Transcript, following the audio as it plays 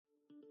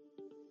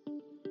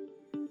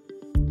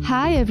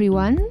Hi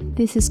everyone,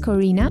 this is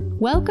Corina.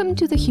 Welcome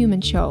to The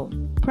Human Show,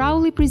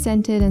 proudly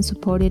presented and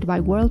supported by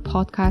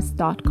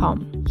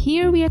worldpodcast.com.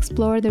 Here we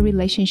explore the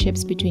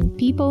relationships between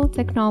people,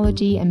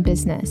 technology, and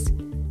business.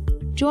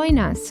 Join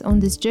us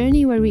on this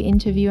journey where we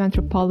interview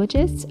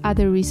anthropologists,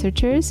 other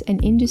researchers,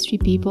 and industry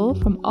people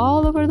from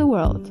all over the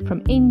world,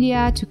 from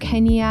India to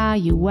Kenya,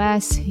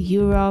 US,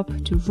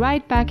 Europe, to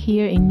right back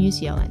here in New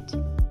Zealand.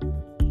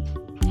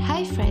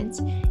 Hi friends,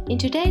 in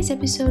today's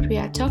episode we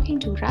are talking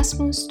to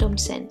Rasmus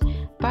Thomsen,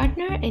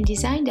 partner and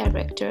design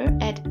director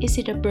at Is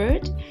It a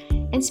Bird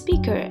and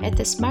speaker at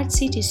the Smart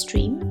City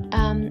stream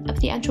of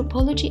the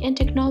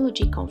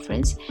Anthropology+Technology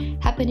conference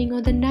happening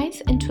on the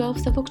 9th and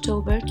 12th of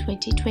October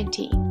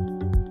 2020.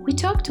 We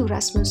talked to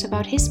Rasmus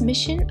about his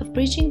mission of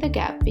bridging the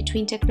gap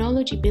between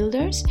technology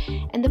builders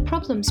and the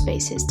problem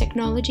spaces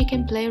technology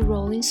can play a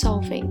role in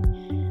solving.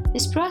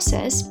 This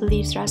process,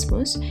 believes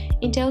Rasmus,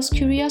 entails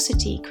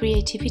curiosity,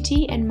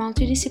 creativity, and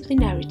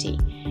multidisciplinarity.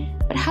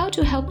 But how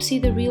to help see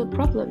the real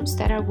problems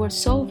that are worth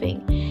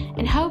solving,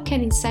 and how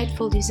can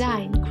insightful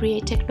design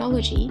create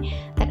technology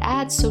that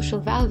adds social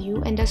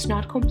value and does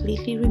not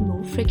completely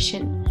remove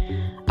friction?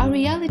 Our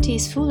reality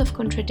is full of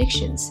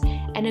contradictions,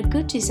 and a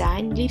good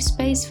design leaves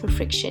space for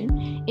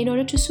friction in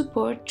order to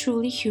support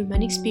truly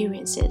human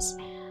experiences.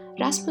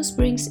 Rasmus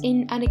brings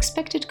in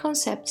unexpected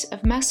concepts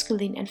of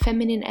masculine and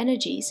feminine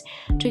energies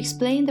to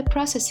explain the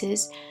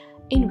processes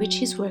in which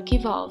his work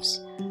evolves.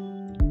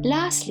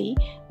 Lastly,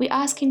 we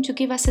ask him to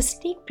give us a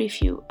sneak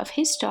preview of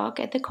his talk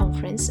at the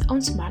conference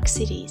on smart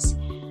cities.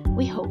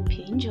 We hope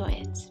you enjoy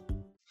it.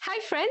 Hi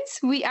friends,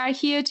 we are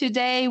here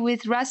today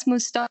with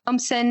Rasmus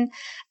Thomsen,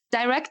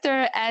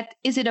 director at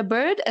Is It a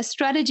Bird, a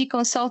strategy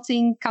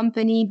consulting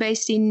company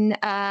based in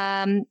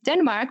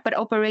Denmark but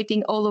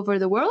operating all over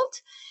the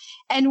world,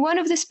 and one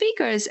of the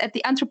speakers at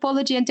the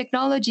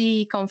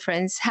Anthropology+Technology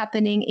conference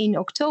happening in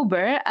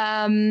October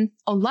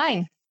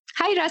online.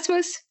 Hi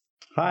Rasmus.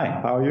 Hi,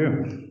 how are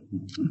you?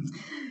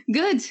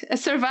 Good,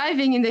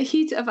 surviving in the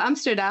heat of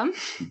Amsterdam.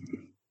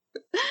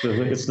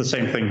 It's the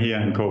same thing here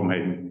in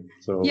Copenhagen.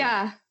 So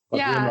yeah. We're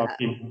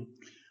lucky.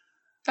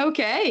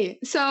 Okay,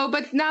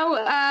 but now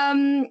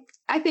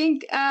I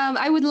think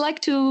I would like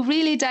to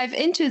really dive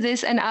into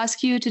this and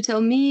ask you to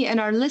tell me and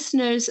our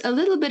listeners a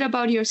little bit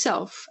about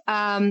yourself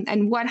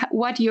and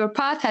what your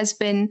path has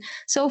been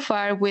so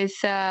far with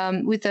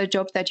the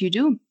job that you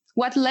do.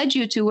 What led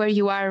you to where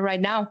you are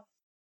right now?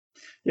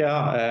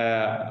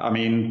 Yeah,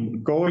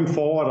 going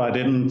forward, I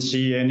didn't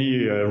see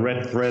any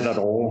red thread at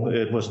all.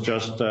 It was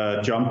just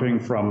jumping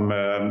from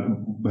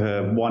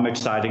one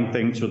exciting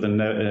thing to the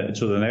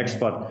next,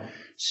 but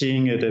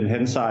seeing it in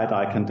hindsight,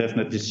 I can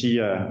definitely see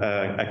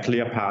a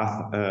clear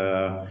path.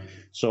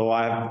 So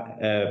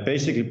I've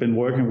basically been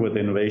working with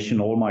innovation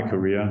all my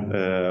career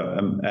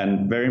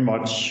and very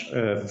much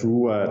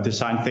through a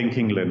design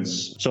thinking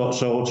lens. So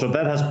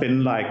that has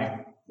been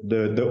like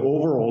the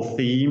overall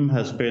theme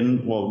has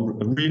been,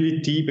 a really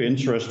deep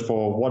interest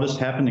for what is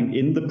happening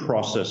in the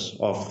process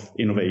of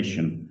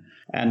innovation.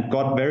 And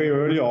got very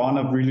early on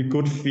a really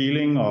good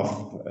feeling of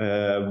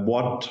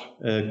what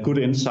good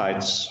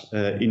insights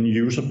in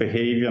user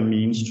behavior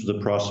means to the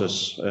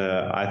process.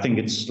 I think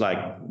it's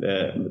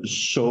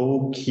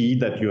so key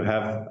that you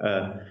have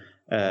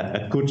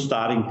a good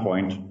starting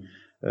point,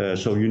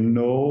 so you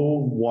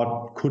know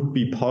what could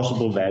be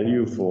possible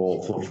value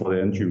for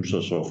the end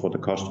users or for the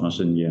customers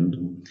in the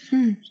end.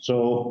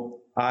 So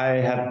I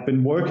have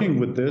been working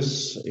with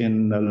this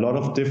in a lot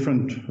of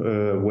different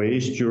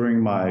ways during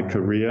my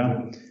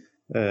career.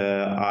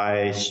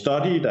 I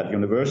studied at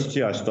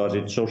university, I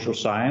studied social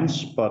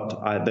science, but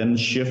I then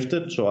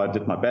shifted. So I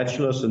did my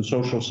bachelor's in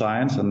social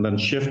science and then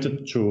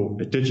shifted to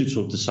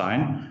digital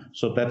design.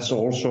 So that's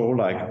also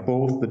like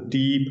both the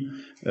deep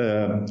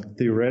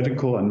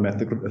theoretical and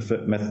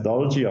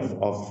methodology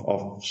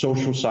of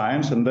social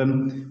science, and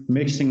then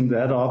mixing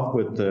that up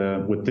with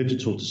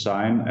digital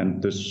design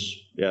and this,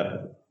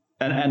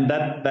 And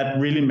that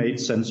really made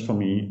sense for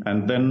me.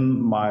 And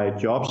then my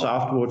jobs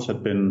afterwards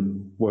had been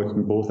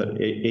working both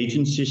at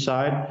agency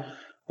side,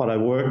 but I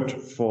worked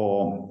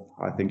for,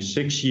 I think,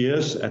 6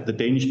 years at the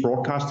Danish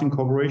Broadcasting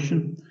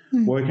Corporation,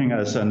 working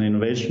as an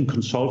innovation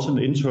consultant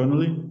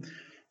internally,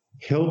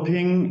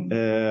 helping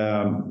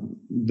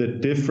the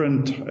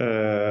different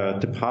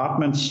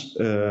departments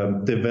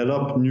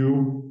develop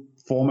new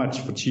formats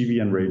for TV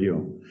and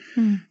radio.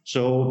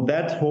 So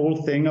that whole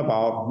thing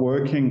about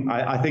working,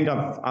 I think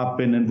I've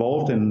been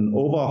involved in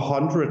over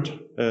 100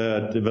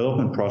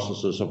 development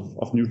processes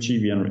of new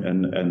TV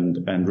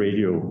and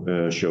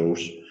radio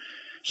shows.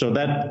 So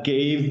that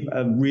gave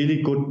a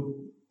really good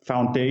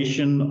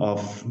foundation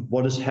of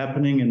what is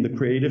happening in the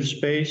creative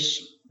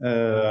space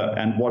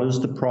and what is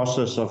the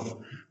process of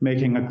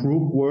making a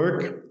group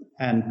work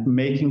and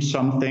making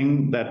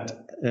something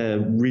that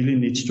really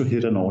needs to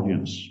hit an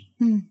audience.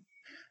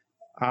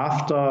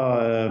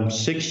 After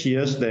 6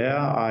 years there,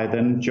 I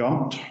then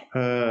jumped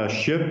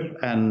ship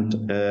and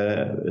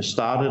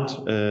started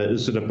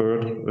Is It a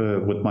Bird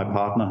with my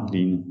partner,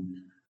 Line.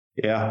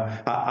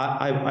 Yeah,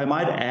 I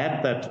might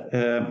add that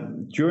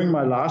during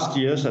my last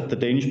years at the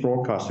Danish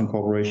Broadcasting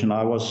Corporation,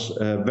 I was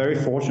very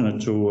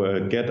fortunate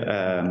to get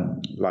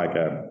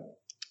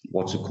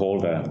what's it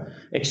called,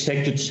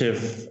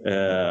 executive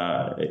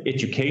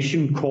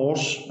education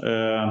course.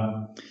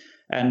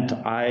 And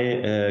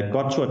I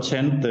got to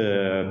attend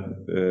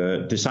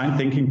the design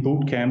thinking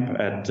boot camp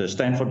at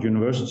Stanford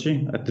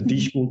University at the D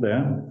School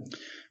there,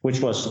 which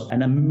was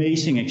an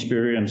amazing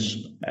experience.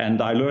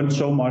 And I learned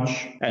so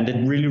much, and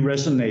it really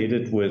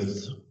resonated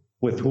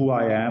with who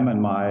I am and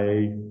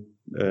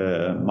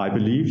my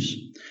beliefs.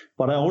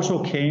 But I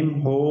also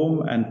came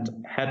home and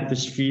had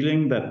this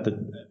feeling that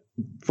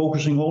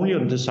focusing only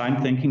on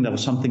design thinking, there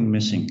was something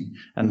missing.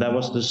 And that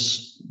was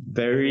this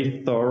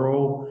very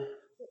thorough,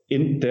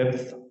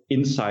 in-depth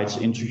insights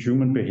into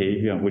human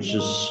behavior, which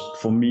is,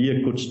 for me,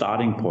 a good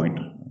starting point.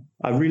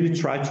 I really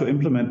tried to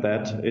implement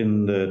that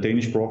in the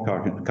Danish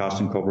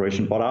Broadcasting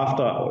Corporation, but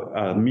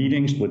after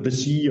meetings with the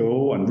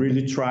CEO and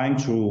really trying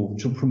to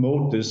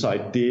promote this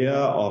idea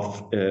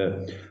of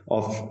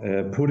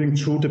putting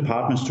two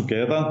departments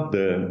together,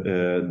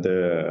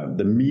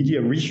 the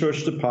media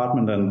research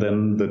department and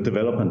then the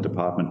development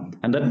department,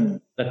 and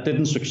that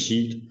didn't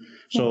succeed.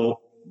 So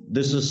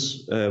this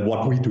is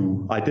what we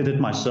do. I did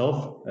it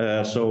myself.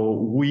 So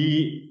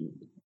we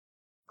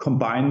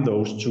combine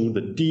those two,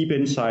 the deep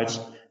insights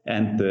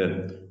and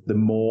the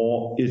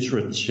more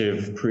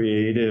iterative,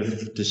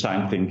 creative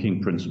design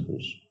thinking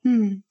principles.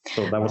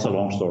 So that was a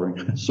long story.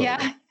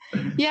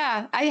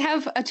 Yeah. I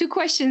have two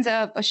questions,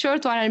 a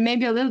short one and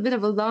maybe a little bit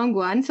of a long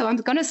one. So I'm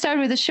going to start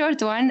with the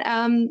short one.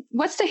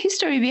 What's the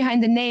history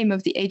behind the name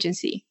of the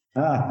agency?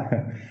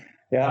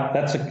 Yeah,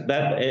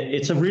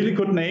 it's a really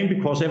good name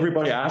because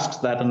everybody asks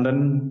that, and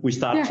then we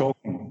start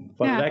talking.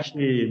 But it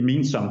actually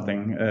means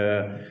something.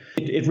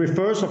 It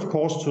refers, of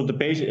course, to the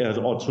basic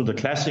or to the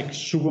classic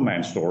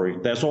Superman story.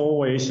 There's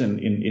always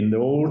in the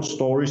old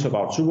stories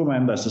about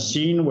Superman, there's a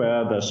scene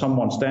where there's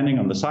someone standing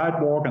on the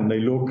sidewalk and they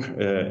look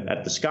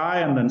at the sky,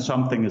 and then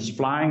something is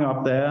flying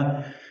up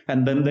there,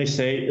 and then they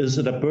say, "Is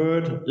it a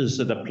bird? Is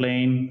it a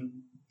plane?"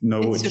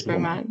 No, it's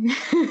Superman.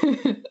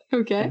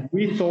 Okay.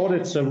 We thought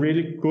it's a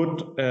really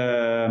good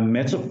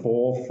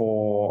metaphor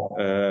for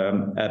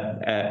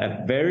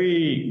a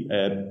very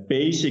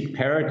basic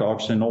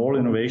paradox in all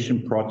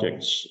innovation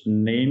projects,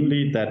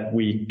 namely that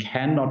we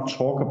cannot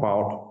talk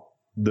about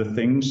the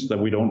things that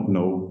we don't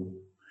know.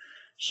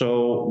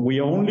 So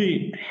we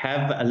only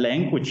have a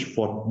language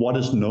for what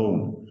is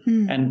known.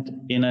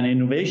 And in an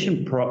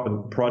innovation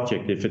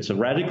project, if it's a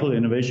radical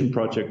innovation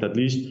project at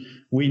least,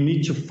 we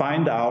need to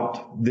find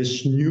out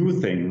this new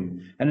thing.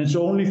 And it's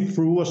only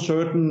through a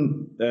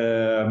certain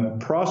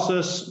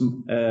process,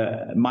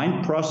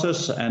 mind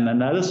process and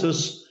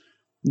analysis,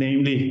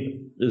 namely,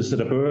 is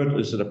it a bird,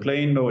 is it a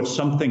plane? No, it's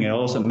something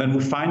else. And then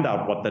we find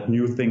out what that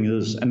new thing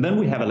is. And then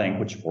we have a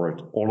language for it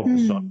all of a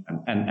sudden.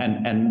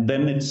 And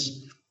then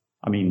it's,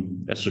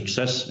 a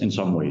success in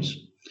some ways.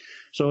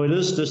 So it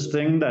is this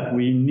thing that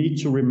we need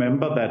to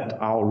remember that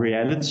our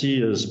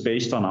reality is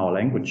based on our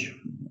language,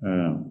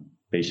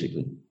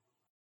 basically.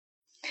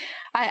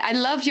 I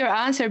love your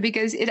answer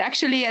because it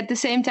actually at the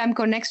same time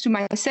connects to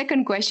my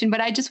second question,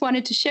 but I just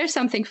wanted to share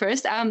something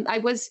first. I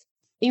was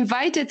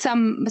invited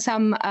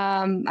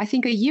I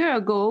think a year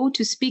ago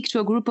to speak to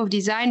a group of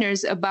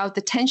designers about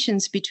the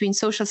tensions between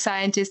social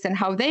scientists and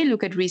how they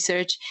look at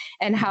research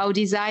and how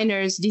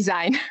designers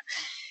design.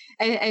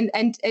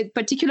 And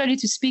particularly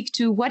to speak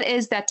to what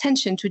is that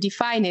tension, to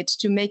define it,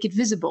 to make it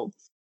visible.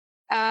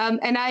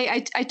 And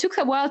I took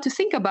a while to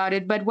think about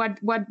it, but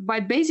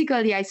what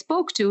basically I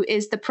spoke to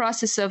is the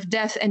process of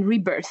death and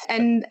rebirth.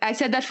 And I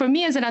said that for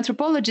me as an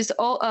anthropologist,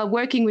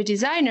 working with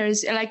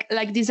designers,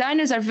 like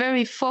designers are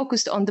very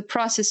focused on the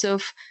process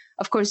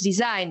of course,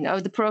 design, or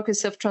the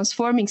process of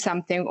transforming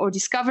something or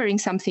discovering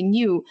something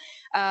new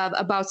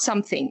about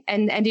something.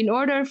 And in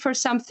order for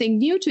something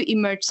new to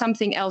emerge,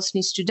 something else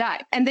needs to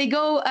die. And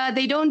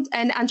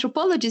and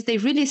anthropologists, they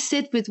really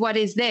sit with what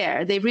is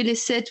there. They really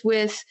sit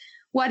with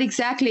what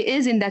exactly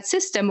is in that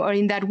system or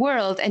in that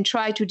world and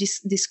try to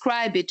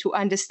describe it, to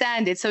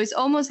understand it. So it's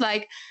almost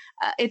like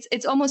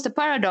it's almost a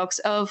paradox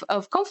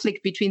of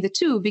conflict between the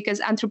two,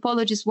 because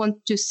anthropologists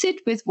want to sit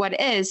with what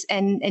is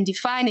and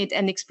define it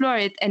and explore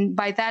it, and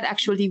by that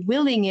actually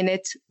willing in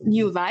it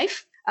new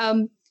life.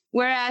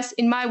 Whereas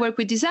in my work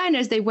with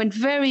designers, they went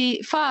very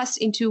fast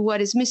into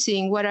what is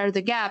missing, what are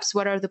the gaps,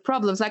 what are the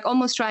problems, like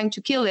almost trying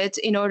to kill it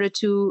in order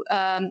to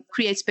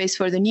create space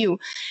for the new.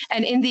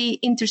 And in the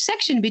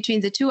intersection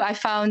between the two, I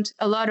found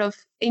a lot of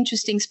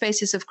interesting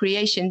spaces of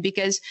creation,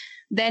 because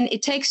then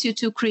it takes you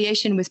to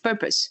creation with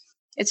purpose.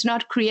 It's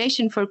not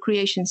creation for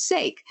creation's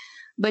sake,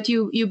 but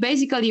you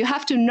basically you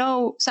have to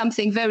know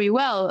something very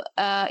well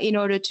in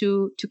order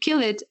to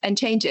kill it and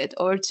change it,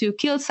 or to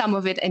kill some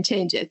of it and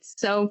change it.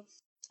 So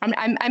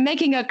I'm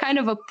making a kind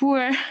of a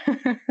poor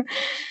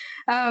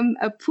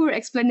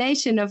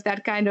explanation of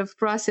that kind of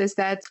process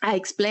that I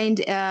explained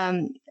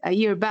a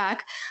year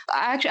back.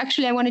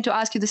 Actually, I wanted to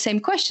ask you the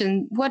same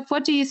question.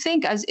 What do you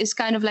think is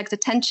kind of like the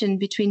tension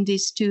between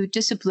these two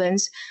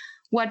disciplines?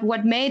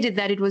 what made it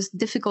that it was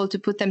difficult to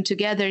put them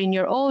together in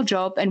your old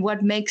job, and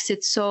what makes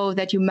it so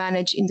that you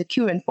manage in the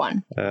current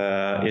one?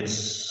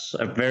 It's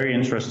a very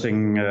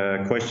interesting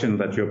question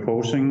that you're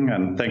posing,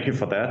 and thank you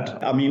for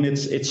that. I mean,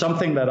 it's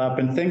something that I've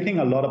been thinking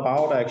a lot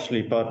about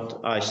actually, but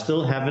I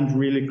still haven't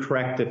really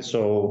cracked it.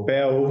 So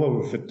bear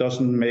over if it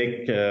doesn't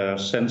make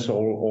sense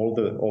all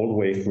the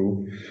way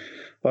through.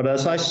 But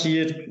as I see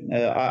it,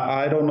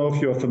 I don't know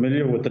if you're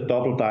familiar with the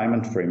double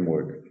diamond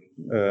framework.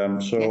 So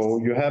yes.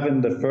 You have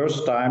in the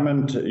first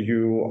diamond,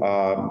 you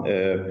are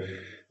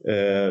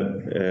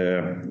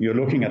you're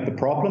looking at the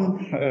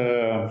problem,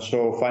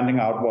 so finding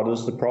out what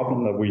is the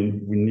problem that we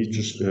need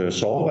to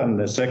solve, and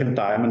the second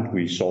diamond,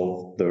 we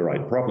solve the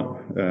right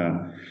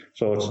problem.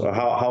 So it's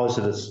how is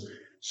it? It's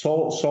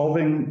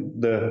solving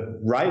the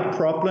right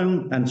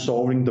problem and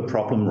solving the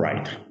problem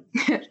right.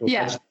 So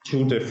yeah. That's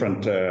two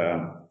different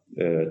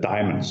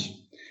diamonds.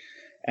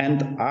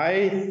 And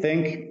I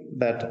think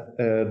that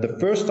the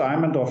first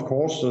diamond, of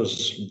course,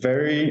 is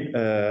very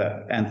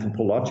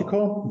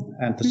anthropological,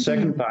 and the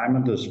second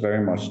diamond is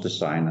very much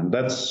design. And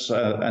that's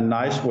a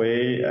nice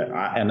way,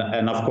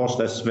 and of course,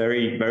 that's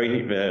very,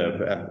 very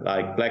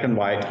like black and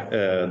white,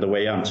 the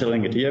way I'm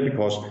telling it here,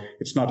 because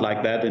it's not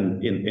like that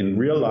in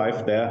real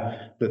life.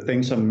 There, the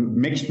things are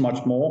mixed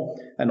much more.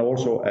 And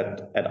also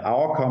at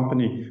our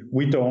company,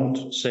 we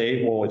don't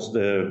say, well, it's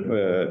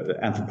the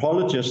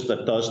anthropologist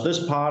that does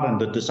this part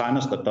and the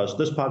designers that does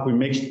this part. We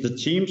mix the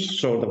teams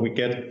so that we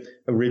get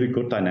a really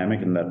good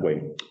dynamic in that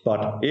way.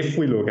 But if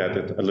we look at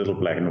it a little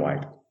black and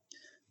white,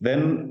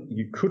 then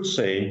you could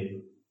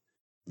say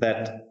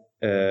that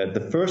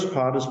the first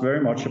part is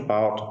very much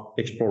about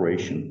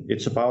exploration.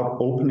 It's about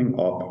opening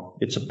up.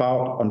 It's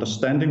about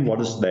understanding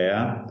what is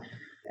there.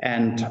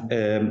 And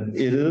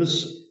it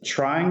is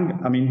trying,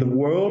 I mean, the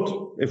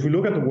world, if we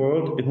look at the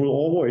world, it will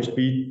always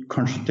be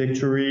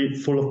contradictory,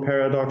 full of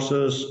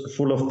paradoxes,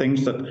 full of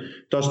things that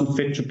doesn't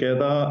fit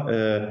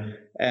together.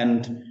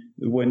 And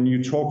when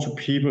you talk to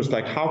people, it's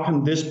like, how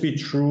can this be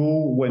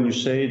true when you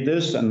say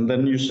this, and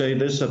then you say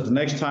this at the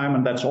next time,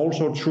 and that's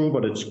also true,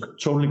 but it's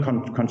totally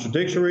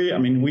contradictory. I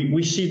mean,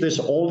 we see this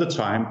all the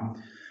time.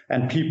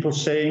 And people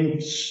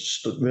saying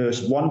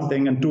there's one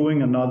thing and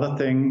doing another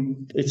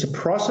thing. It's a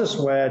process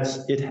where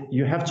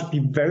you have to be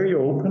very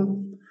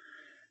open,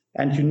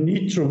 and you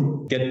need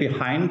to get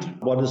behind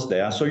what is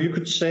there. So you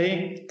could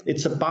say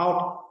it's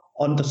about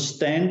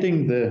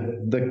understanding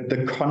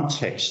the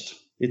context.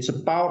 It's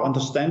about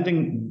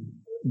understanding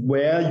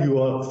where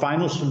your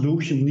final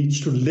solution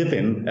needs to live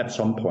in at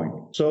some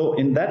point. So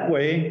in that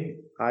way,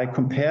 I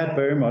compared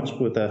very much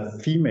with a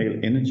female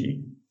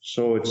energy.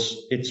 So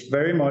it's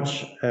very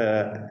much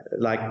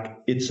like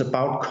it's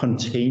about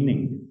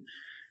containing.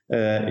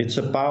 It's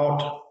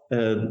about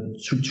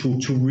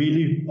to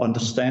really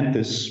understand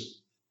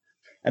this.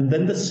 And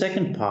then the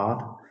second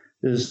part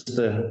is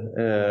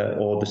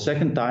the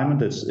second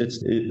diamond. It's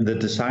the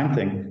design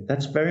thing.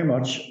 That's very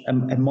much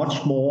a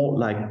much more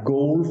like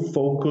goal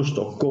focused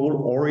or goal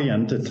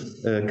oriented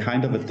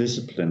kind of a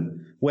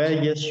discipline, where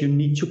yes, you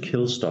need to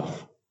kill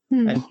stuff.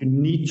 And you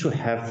need to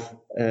have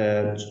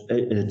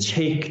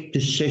take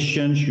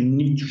decisions. You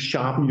need to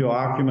sharpen your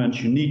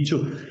arguments. You need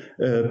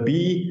to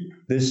be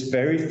this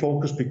very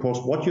focused, because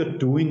what you're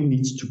doing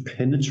needs to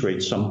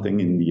penetrate something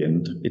in the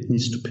end. It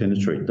needs to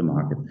penetrate the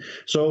market.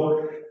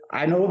 So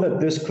I know that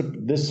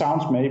this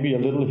sounds maybe a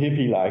little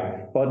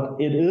hippie-like, but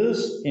it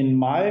is, in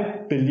my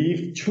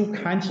belief, two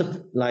kinds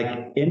of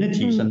like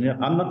energies. And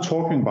I'm not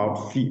talking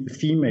about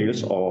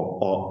females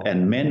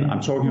and men.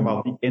 I'm talking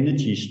about the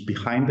energies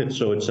behind it.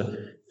 So it's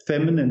a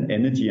feminine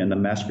energy and a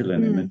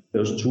masculine energy,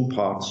 those two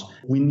parts.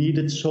 We need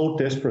it so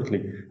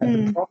desperately.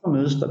 And the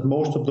problem is that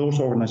most of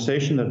those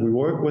organizations that we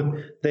work with,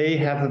 they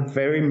have a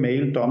very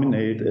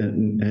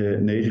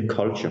male-dominated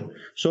culture.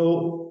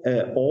 So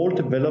all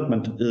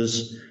development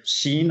is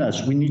seen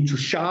as we need to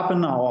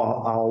sharpen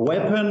our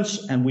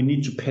weapons and we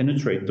need to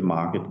penetrate the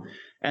market.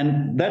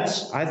 And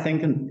that's, I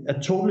think, a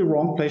totally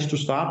wrong place to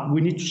start. We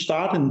need to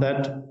start in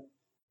that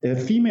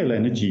female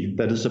energy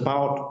that is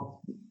about,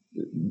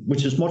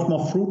 which is much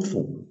more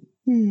fruitful.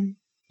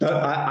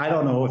 I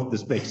don't know if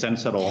this makes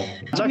sense at all.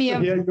 I'd like to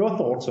hear your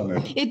thoughts on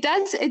it.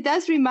 It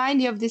does remind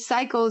me of the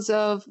cycles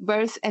of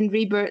birth and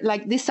rebirth,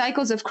 like the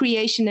cycles of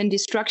creation and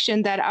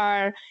destruction that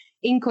are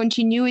in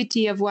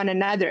continuity of one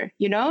another,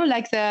 you know,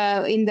 like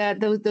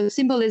the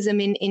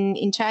symbolism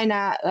in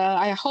China.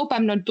 I hope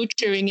I'm not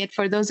butchering it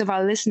for those of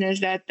our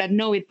listeners that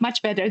know it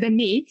much better than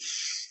me.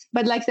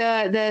 But like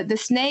the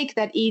snake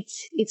that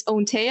eats its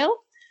own tail,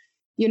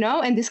 you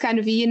know, and this kind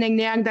of yin and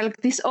yang,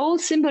 like this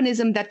old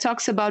symbolism that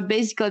talks about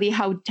basically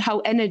how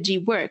energy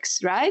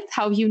works, right?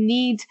 How you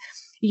need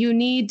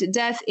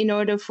death in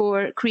order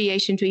for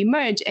creation to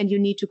emerge, and you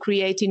need to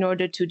create in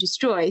order to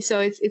destroy. So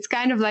it's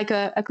kind of like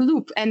a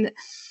loop. And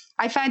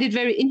I find it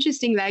very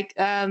interesting, like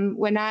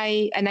when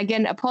I, and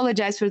again,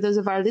 apologize for those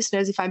of our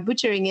listeners if I'm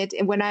butchering it,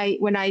 and when I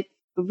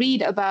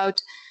read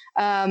about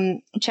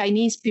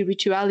Chinese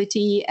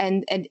spirituality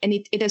and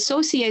it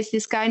associates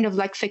this kind of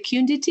like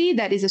fecundity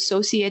that is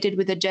associated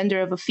with the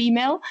gender of a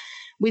female,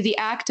 with the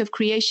act of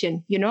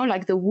creation,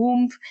 like the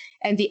womb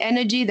and the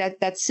energy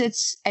that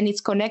sits and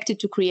it's connected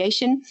to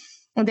creation.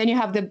 And then you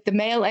have the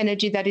male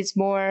energy that is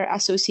more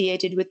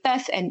associated with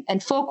death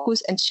and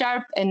focus and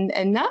sharp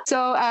and that.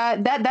 So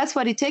that's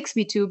what it takes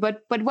me to.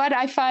 But what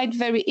I find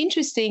very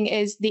interesting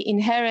is the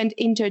inherent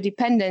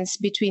interdependence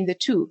between the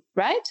two,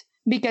 right?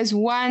 Because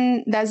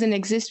one doesn't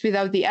exist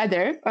without the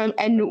other,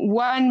 and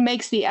one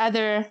makes the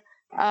other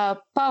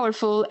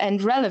powerful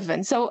and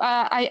relevant. So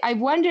I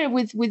wonder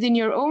within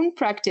your own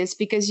practice,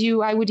 because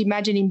I would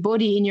imagine,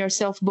 embody in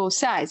yourself both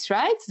sides,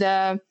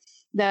 right?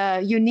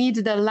 You need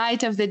the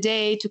light of the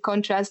day to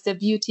contrast the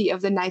beauty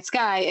of the night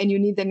sky, and you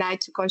need the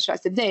night to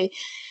contrast the day.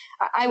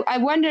 I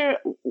wonder,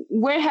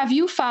 where have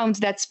you found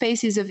that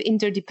spaces of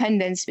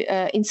interdependence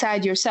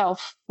inside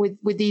yourself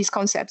with these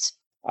concepts?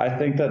 I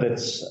think that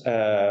it's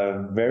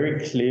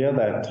very clear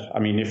that,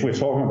 if we're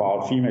talking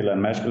about female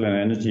and masculine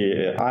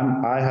energy,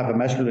 I have a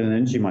masculine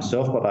energy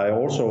myself, but I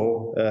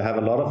also have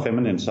a lot of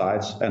feminine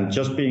sides. And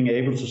just being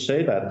able to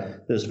say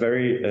that is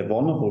very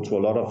vulnerable to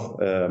a lot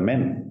of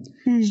men,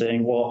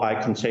 saying, well, I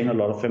contain a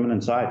lot of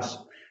feminine sides.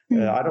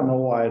 I don't know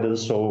why it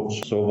is so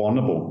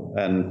vulnerable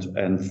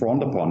and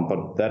frowned upon,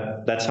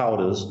 but that's how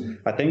it is.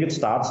 I think it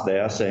starts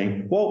there,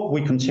 saying, well,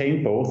 we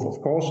contain both.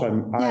 Of course,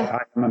 I'm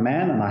a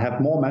man and I have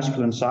more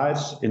masculine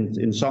sides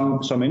in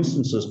some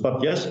instances,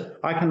 but yes,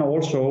 I can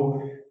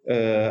also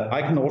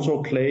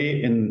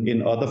play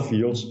in other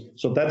fields.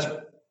 So that's,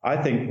 I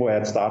think, where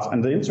it starts.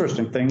 And the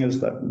interesting thing is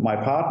that my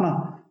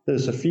partner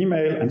is a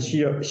female, and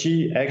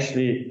she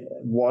actually,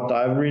 what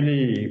I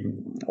really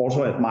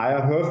also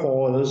admire her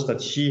for is that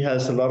she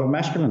has a lot of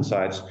masculine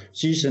sides.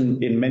 She's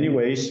in many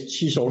ways,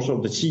 she's also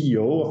the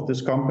CEO of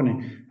this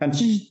company. And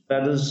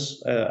that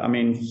is,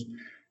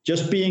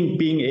 just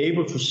being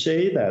able to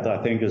say that,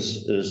 I think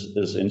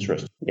is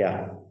interesting.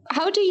 Yeah.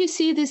 How do you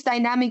see this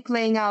dynamic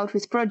playing out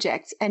with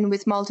projects and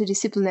with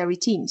multidisciplinary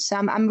teams?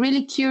 I'm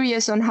really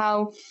curious on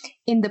how,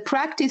 in the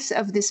practice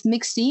of this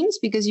mixed teams,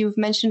 because you've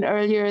mentioned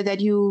earlier that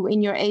you,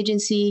 in your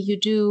agency, you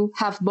do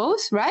have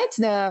both, right?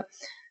 The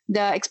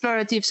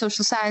explorative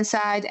social science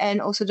side and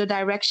also the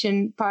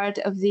direction part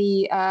of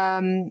the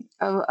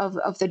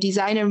of the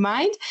designer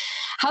mind.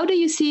 How do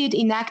you see it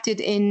enacted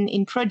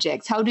in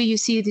projects? How do you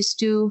see these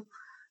two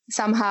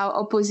somehow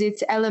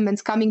opposite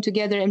elements coming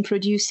together and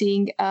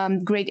producing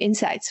great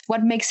insights?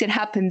 What makes it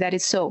happen that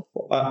it's so?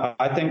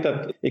 I think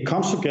that it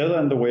comes together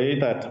in the way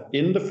that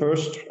in the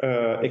first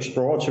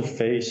explorative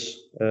phase,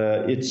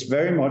 it's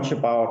very much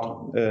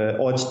about,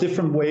 or it's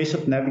different ways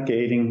of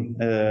navigating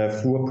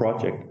through a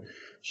project.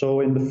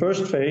 So in the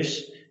first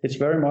phase, it's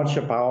very much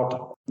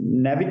about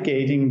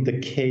navigating the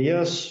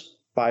chaos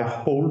by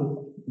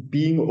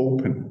being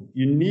open.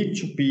 You need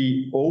to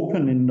be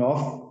open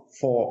enough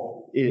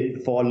for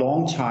a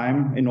long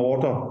time in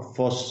order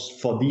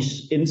for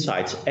these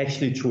insights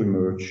actually to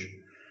emerge.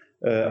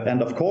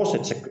 And of course,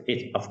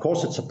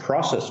 it's a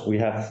process. We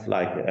have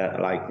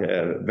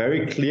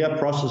very clear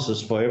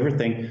processes for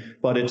everything,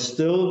 but it's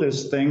still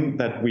this thing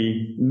that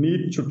we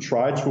need to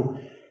try to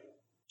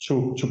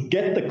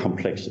get the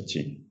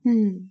complexity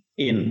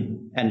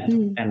in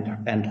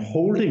and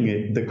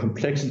holding the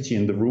complexity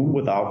in the room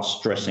without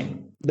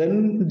stressing.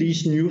 Then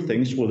these new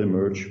things will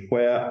emerge,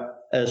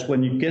 whereas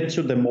when you get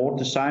to the more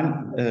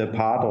design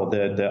part or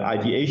the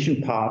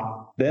ideation part,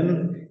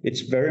 then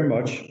it's very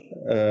much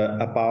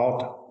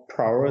about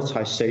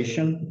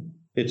prioritization.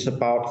 It's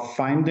about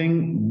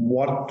finding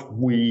what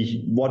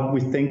we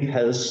think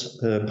has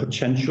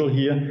potential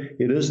here.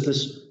 It is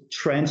this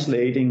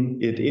translating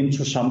it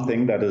into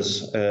something that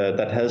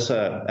has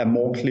a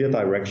more clear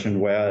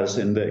direction, whereas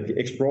in the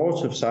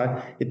explorative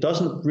side, it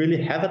doesn't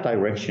really have a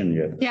direction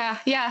yet.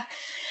 Yeah.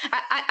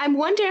 I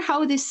wonder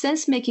how this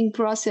sense-making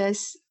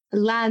process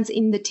lands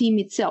in the team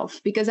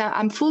itself, because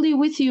I'm fully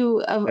with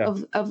you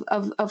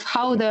of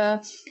how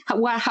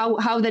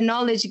the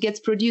knowledge gets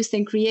produced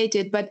and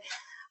created, but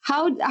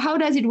how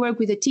does it work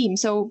with a team?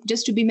 So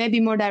just to be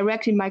maybe more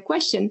direct in my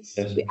question,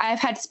 yes. I've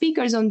had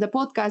speakers on the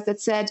podcast that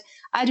said,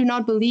 I do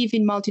not believe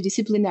in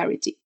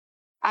multidisciplinarity.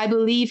 I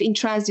believe in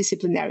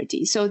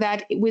transdisciplinarity, so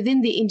that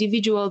within the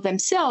individual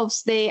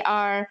themselves, they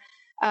are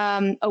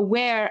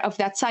aware of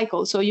that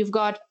cycle. So you've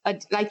got,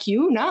 like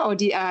you now,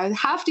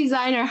 half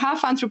designer,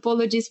 half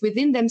anthropologist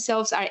within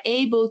themselves are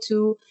able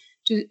to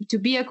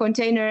be a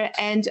container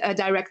and a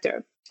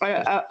director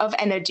of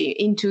energy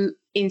into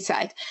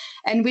insight.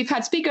 And we've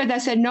had speakers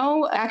that said,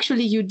 no,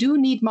 actually you do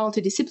need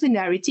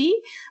multidisciplinarity,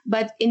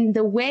 but in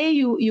the way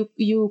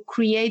you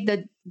create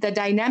the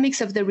dynamics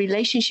of the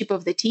relationship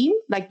of the team,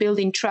 like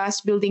building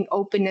trust, building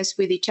openness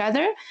with each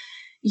other,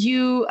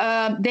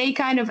 they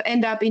kind of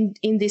end up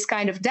in this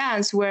kind of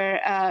dance where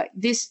at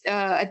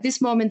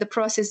this moment the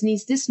process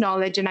needs this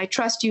knowledge, and I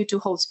trust you to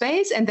hold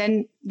space, and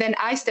then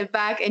I step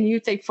back and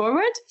you take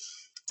forward.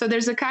 So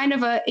there's a kind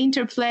of a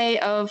interplay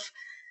of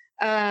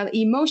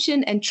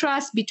emotion and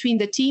trust between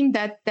the team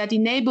that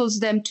enables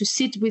them to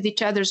sit with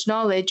each other's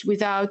knowledge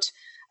without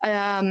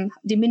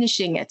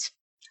diminishing it.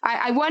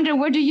 I wonder,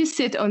 where do you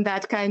sit on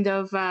that kind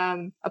of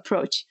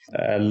approach?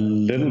 A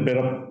little bit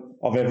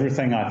of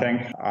everything, I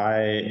think.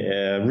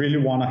 I really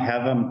want to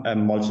have a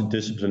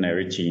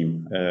multidisciplinary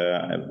team,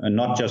 and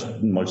not just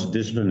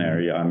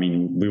multidisciplinary. I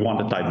mean, we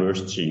want a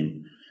diverse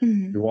team.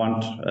 We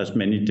want as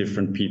many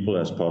different people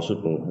as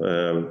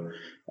possible.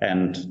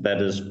 And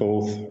that is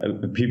both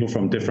people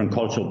from different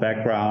cultural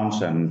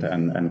backgrounds and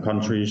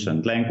countries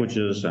and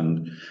languages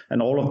and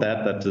all of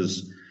that. That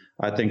is,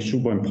 I think,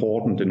 super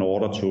important in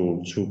order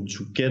to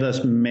get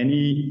as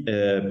many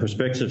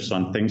perspectives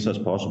on things as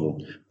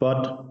possible.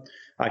 But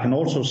I can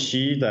also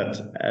see that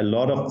a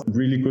lot of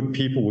really good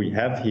people we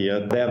have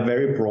here, they are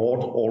very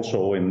broad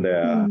also in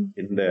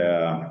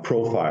their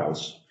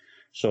profiles.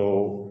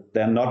 So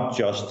they're not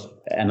just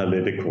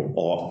analytical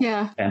or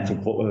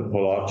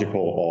anthropological,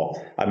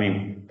 or I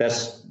mean,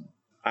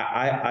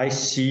 I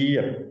see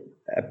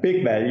a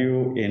big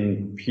value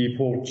in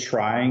people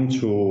trying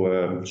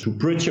to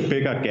bridge a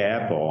bigger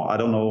gap, or I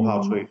don't know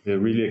how to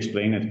really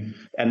explain it.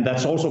 And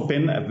that's also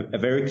been a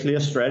very clear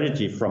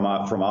strategy from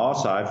our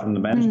side, from the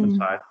management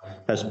side,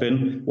 has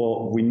been,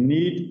 well, we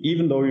need,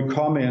 even though you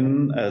come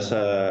in as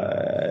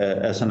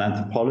an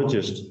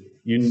anthropologist,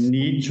 you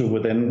need to,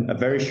 within a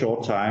very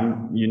short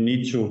time, you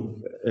need to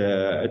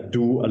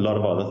do a lot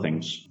of other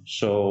things.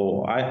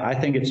 So I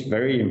think it's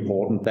very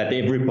important that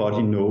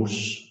everybody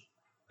knows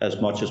as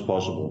much as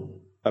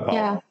possible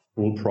about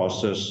the whole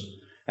process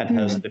and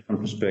has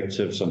different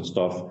perspectives and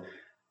stuff.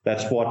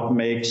 That's what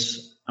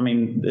makes, I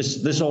mean,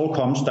 this all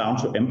comes down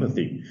to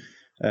empathy.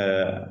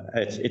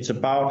 It's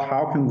about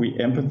how can we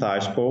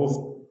empathize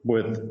both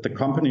with the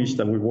companies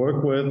that we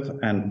work with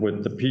and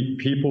with the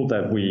people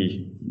that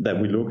we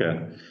look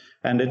at.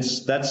 And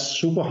that's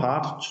super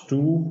hard to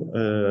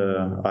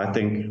do, I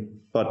think.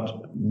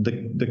 But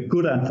the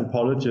good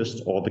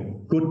anthropologist or the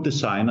good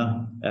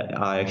designer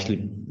are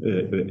actually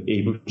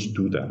able to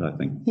do that, I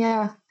think.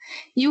 Yeah.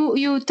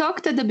 You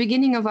talked at the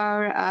beginning of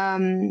our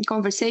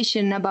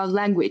conversation about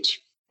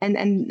language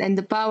and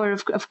the power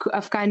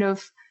of kind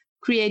of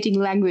creating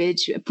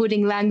language,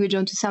 putting language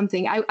onto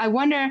something. I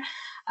wonder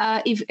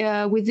if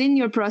within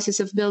your process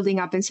of building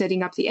up and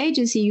setting up the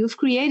agency, you've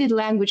created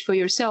language for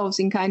yourselves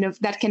in kind of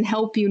that can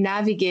help you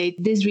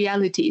navigate these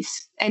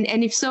realities.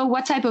 And if so,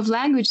 what type of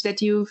language that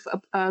you've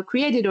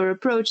created or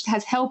approached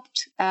has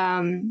helped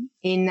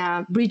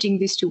in bridging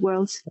these two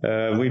worlds?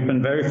 We've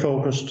been very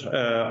focused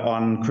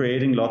on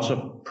creating lots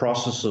of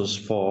processes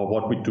for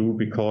what we do,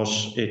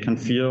 because it can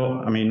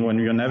feel, I mean, when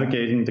you're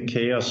navigating the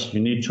chaos, you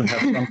need to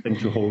have something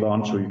to hold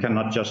on to. You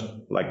cannot just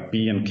like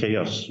be in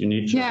chaos. You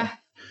need to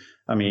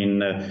I mean,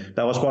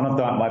 that was one of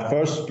my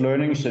first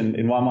learnings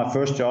in one of my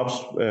first jobs,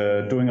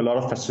 doing a lot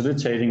of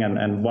facilitating,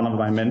 and one of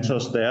my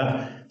mentors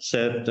there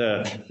said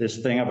this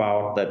thing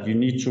about that you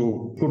need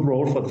to, good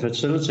role for the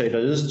facilitator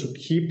is to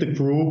keep the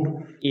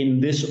group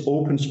in this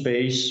open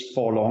space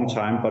for a long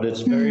time, but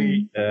it's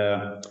very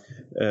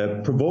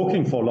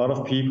provoking for a lot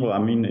of people. I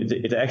mean,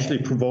 it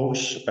actually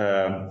provokes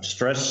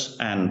stress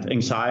and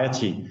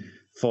anxiety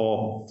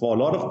for a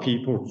lot of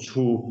people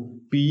to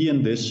be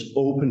in this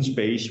open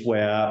space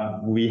where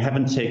we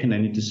haven't taken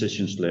any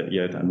decisions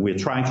yet, and we're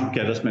trying to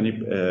get as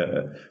many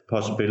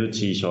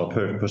possibilities or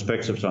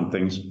perspectives on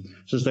things.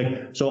 So it's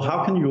like, so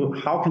how can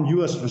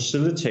you as a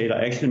facilitator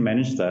actually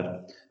manage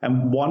that?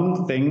 And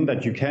one thing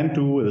that you can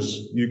do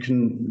is you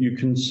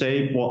can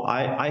say, well,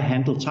 I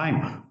handle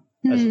time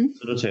as a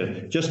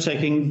facilitator. Just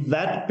taking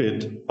that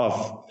bit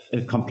of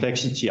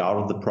complexity out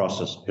of the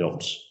process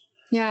helps.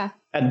 Yeah.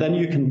 And then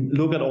you can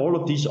look at all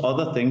of these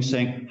other things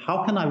saying,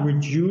 how can I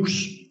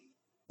reduce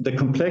the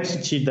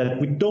complexity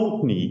that we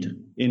don't need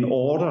in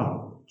order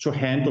to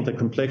handle the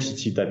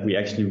complexity that we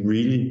actually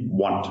really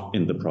want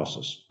in the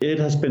process? It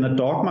has been a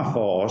dogma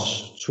for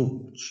us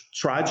to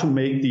try to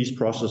make these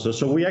processes.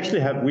 So we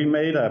actually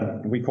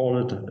we call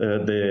it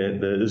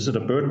is it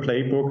a bird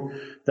playbook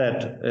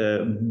that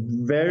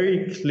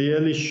very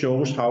clearly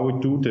shows how we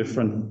do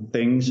different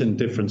things in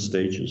different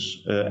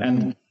stages.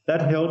 And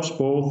that helps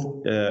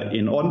both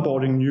in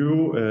onboarding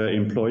new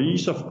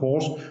employees, of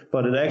course,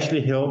 but it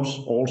actually helps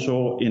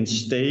also in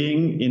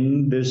staying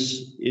in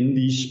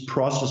these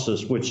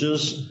processes, which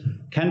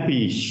can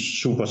be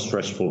super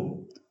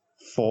stressful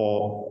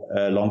for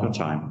a longer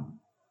time.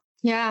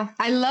 Yeah,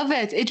 I love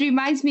it. It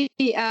reminds me,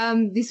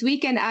 this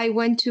weekend I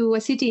went to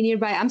a city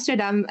nearby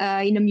Amsterdam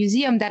in a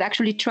museum that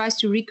actually tries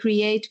to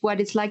recreate what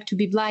it's like to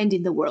be blind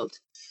in the world.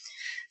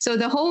 So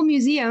the whole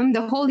museum,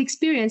 the whole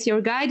experience,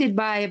 you're guided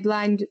by a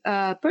blind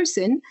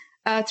person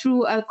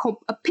through a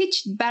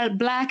pitch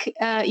black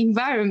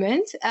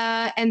environment,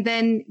 and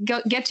then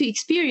get to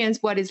experience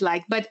what it's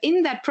like. But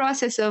in that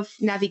process of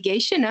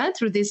navigation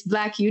through this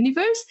black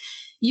universe,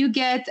 you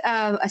get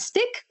a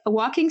stick, a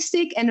walking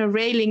stick, and a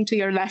railing to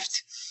your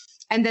left.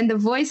 And then the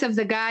voice of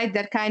the guide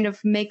that kind of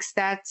makes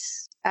that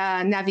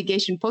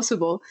navigation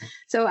possible.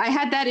 So I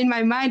had that in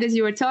my mind as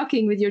you were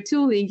talking with your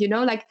tooling,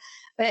 like,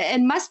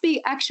 it must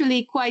be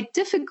actually quite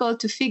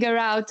difficult to figure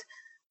out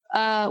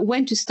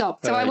when to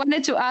stop. So I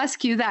wanted to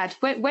ask you that.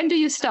 When do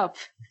you stop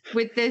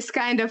with this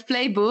kind of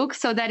playbook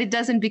so that it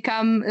doesn't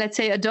become, let's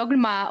say, a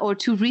dogma or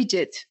too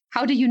rigid?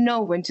 How do you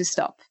know when to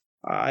stop?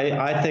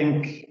 I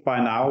think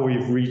by now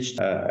we've reached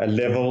a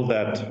level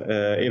that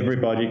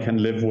everybody can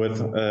live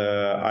with.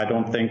 I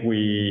don't think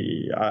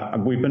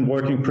we've been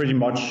working pretty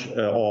much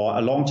or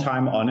a long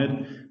time on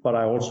it, but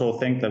I also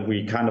think that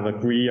we kind of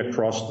agree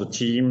across the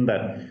team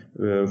that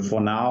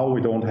for now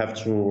we don't have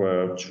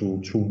to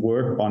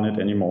work on it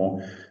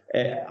anymore.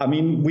 I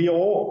mean, we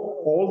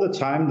all the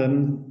time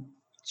then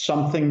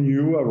something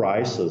new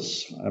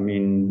arises. I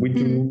mean, we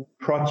do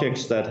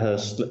projects that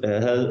has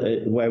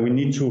where we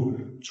need to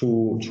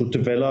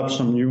develop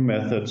some new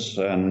methods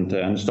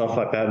and stuff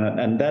like that,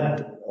 and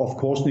that of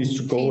course needs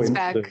to go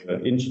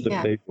into the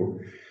playbook.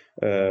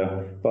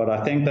 But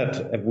I think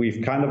that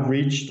we've kind of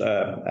reached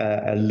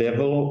a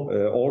level,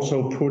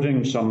 also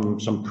putting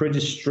some pretty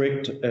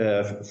strict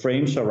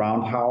frames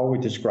around how we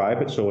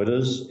describe it. So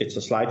it's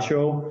a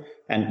slideshow,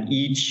 and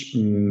each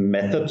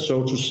method,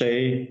 so to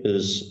say,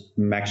 is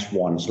max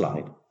one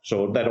slide.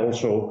 So that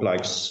also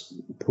like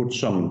puts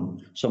some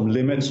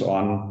limits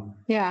on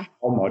how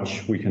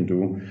much we can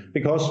do,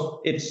 because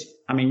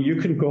you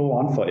can go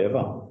on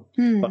forever.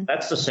 But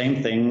that's the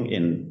same thing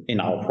in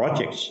our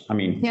projects. I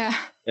mean,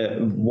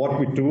 what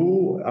we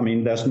do, I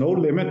mean, there's no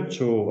limit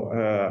to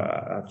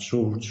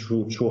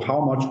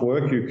how much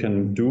work you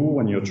can do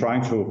when you're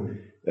trying to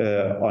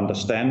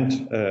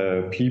understand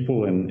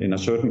people in a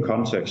certain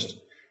context.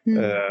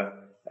 There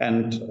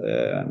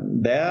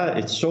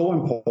it's so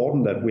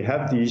important that we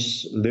have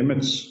these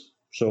limits.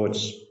 So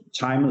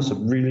time is a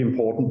really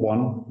important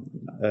one.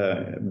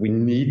 We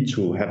need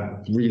to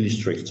have really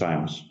strict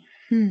times.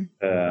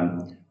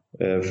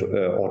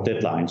 Or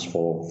deadlines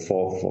for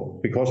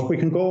because we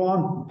can go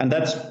on, and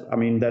that's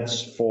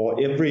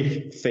for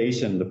every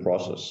phase in the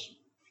process.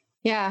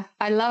 Yeah,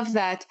 I love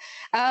that.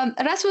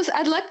 Rasmus,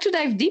 I'd like to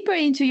dive deeper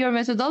into your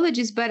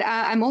methodologies, but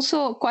I'm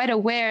also quite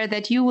aware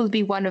that you will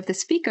be one of the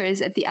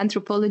speakers at the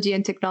Anthropology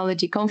and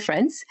Technology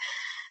conference.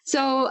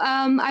 So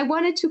I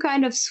wanted to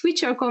kind of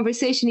switch our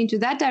conversation into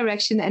that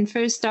direction and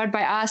first start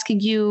by asking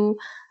you,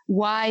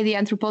 why the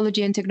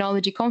Anthropology and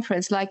Technology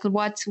conference? Like,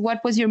 what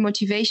was your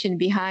motivation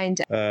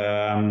behind?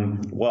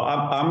 Well,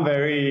 I'm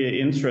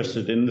very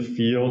interested in the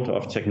field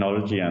of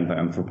technology and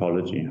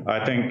anthropology.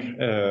 I think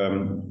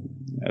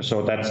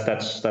so. That's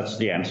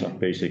the answer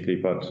basically.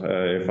 But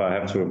if I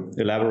have to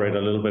elaborate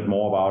a little bit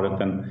more about it,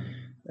 then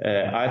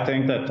I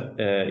think that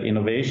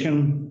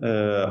innovation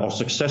or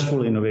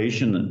successful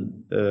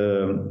innovation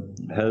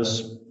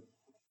has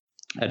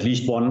at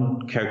least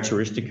one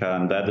characteristic,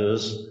 and that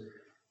is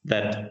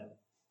that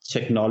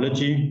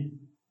technology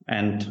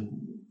and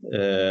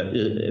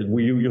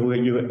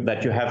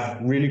that you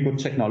have really good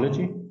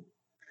technology,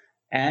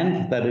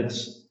 and that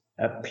it's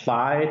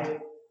applied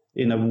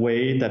in a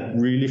way that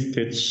really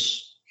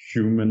fits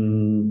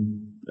human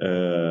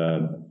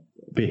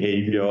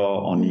behavior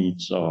or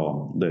needs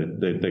or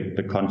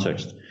the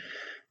context.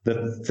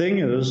 The thing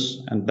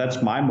is, and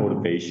that's my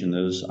motivation,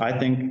 is I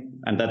think,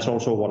 and that's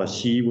also what I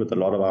see with a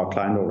lot of our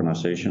client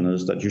organization,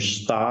 is that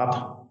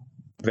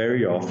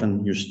very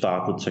often you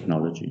start with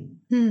technology.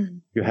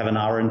 You have an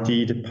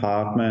R&D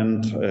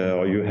department,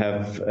 or you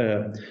have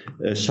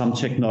some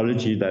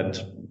technology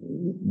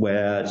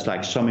where it's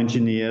like some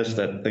engineers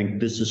that think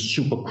this is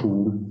super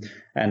cool,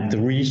 and the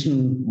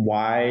reason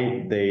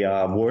why they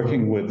are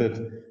working with it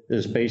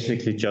is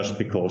basically just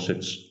because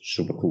it's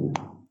super cool.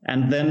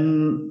 And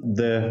then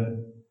the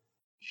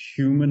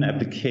human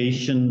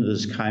application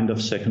is kind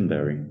of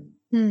secondary.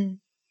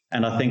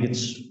 And I think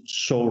it's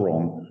so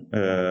wrong.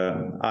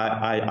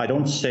 I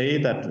don't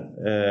say that,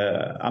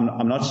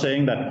 I'm not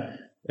saying that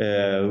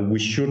we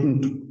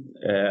shouldn't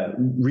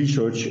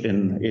research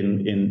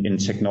in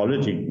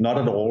technology, not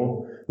at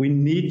all. We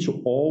need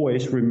to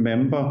always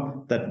remember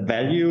that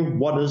value,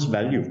 what is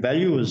value?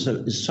 Value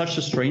is such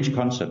a strange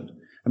concept.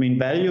 I mean,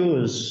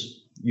 value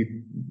is,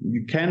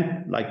 you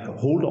can't like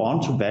hold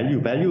on to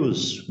value. Value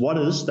is, what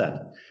is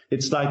that?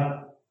 It's like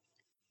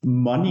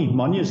money.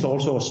 Money is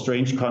also a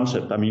strange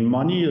concept. I mean,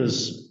 money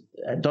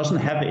doesn't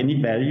have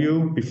any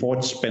value before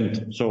it's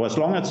spent. So as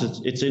long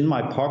as it's in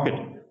my pocket,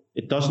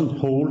 it doesn't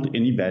hold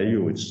any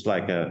value. It's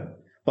like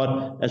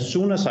but as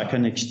soon as I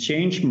can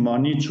exchange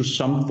money to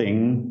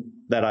something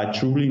that I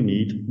truly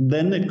need,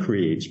 then it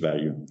creates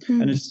value.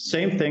 And it's the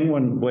same thing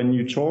when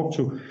you talk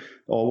to,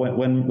 or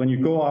when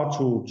you go out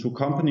to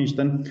companies,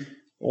 then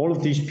all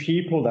of these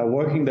people that are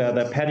working there,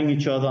 they're patting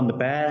each other on the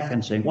back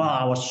and saying, wow,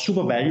 I was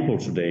super valuable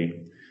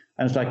today.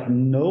 And it's like,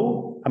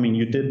 no, I mean,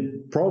 you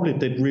probably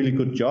did really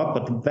good job,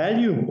 but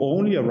value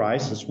only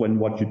arises when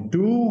what you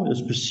do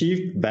is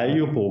perceived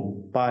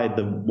valuable by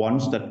the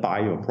ones that buy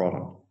your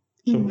product.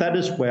 So that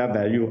is where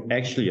value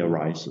actually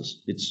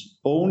arises. It's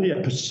only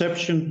a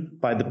perception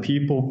by the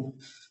people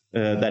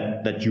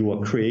that you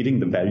are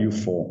creating the value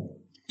for.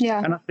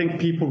 Yeah. And I think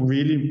people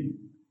really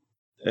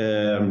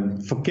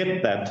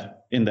forget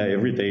that in their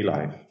everyday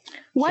life.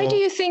 Why do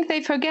you think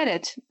they forget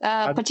it,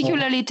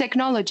 particularly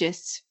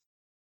technologists?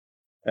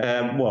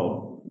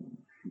 Well,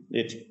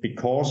 it's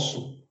because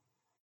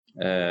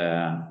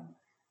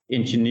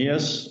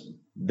engineers,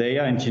 they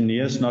are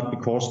engineers not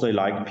because they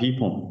like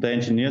people. They're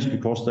engineers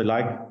because they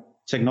like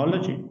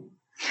technology.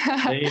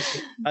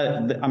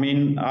 I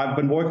mean, I've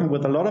been working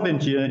with a lot of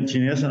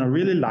engineers, and I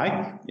really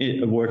like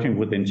working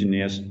with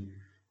engineers.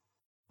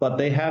 But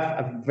they have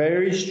a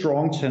very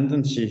strong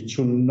tendency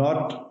to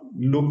not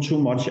look too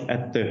much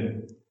at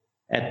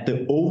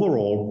the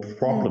overall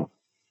problem.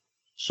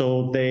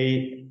 So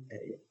they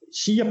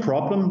see a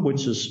problem,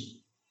 which is,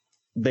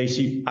 they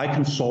see, I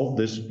can solve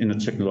this in a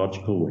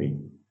technological way.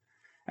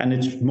 And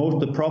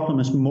the problem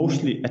is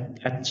mostly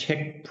a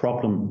tech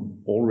problem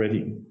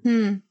already.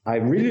 I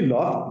really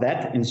love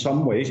that in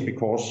some ways,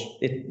 because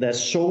they're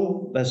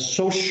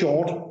so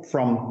short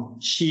from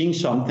seeing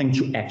something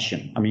to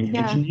action. I mean,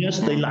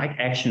 engineers, they like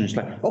action. It's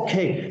like,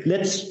 okay,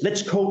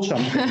 let's code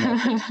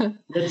something.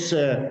 let's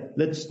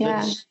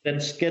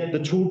get the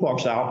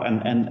toolbox out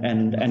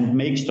and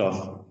make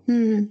stuff.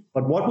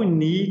 But what we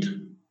need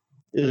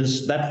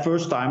is that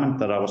first diamond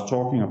that I was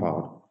talking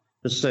about.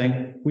 Is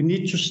saying we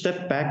need to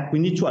step back. We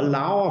need to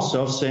allow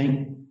ourselves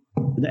saying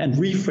and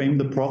reframe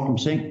the problem,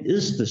 saying,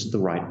 is this the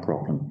right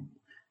problem?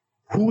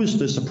 Who is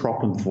this a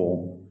problem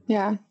for?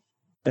 Yeah.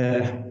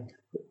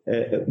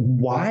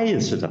 Why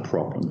is it a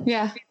problem?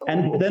 Yeah.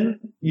 And then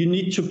you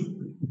need to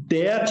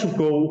dare to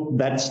go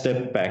that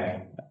step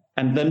back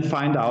and then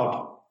find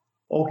out,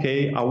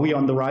 okay, are we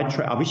on the right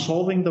track? Are we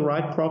solving the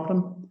right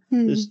problem?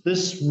 Is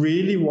this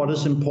really what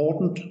is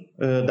important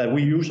that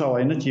we use our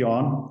energy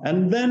on?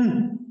 And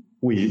then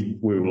we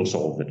will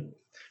solve it.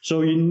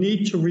 So you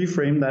need to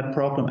reframe that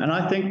problem. And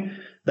I think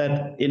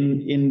that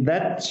in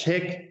that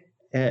tech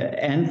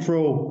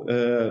anthro,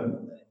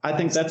 I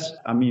think that's,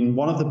 I mean,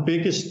 one of the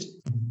biggest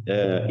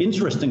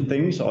interesting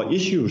things or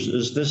issues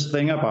is this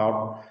thing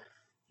about,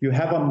 you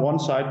have on one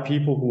side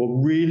people who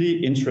are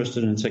really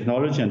interested in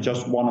technology and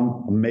just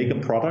want to make a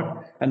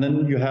product. And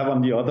then you have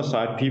on the other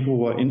side people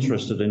who are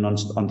interested in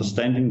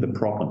understanding the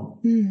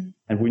problem.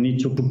 And we need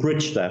to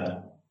bridge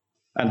that.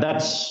 And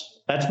that's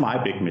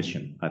my big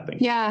mission, I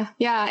think. Yeah.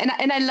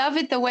 And I love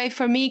it the way,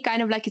 for me,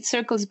 kind of like it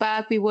circles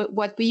back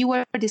what we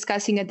were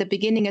discussing at the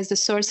beginning as the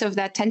source of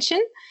that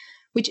tension,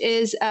 which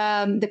is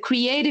the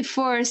creative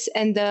force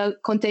and the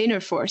container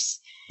force.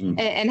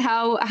 And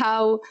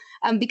how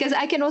because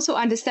I can also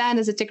understand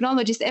as a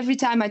technologist, every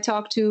time I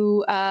talk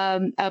to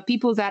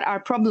people that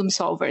are problem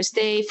solvers,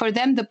 for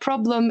them, the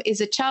problem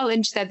is a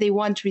challenge that they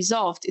want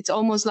resolved. It's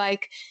almost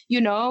like,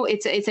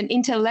 it's an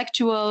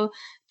intellectual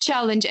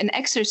challenge and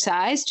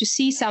exercise to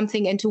see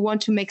something and to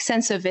want to make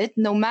sense of it,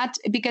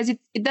 because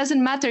it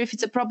doesn't matter if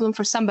it's a problem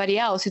for somebody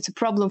else, it's a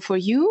problem for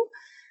you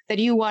that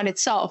you want it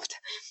solved.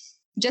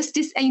 Just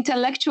this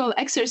intellectual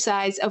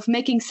exercise of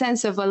making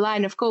sense of a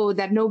line of code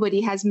that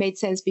nobody has made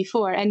sense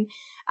before. And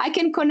I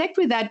can connect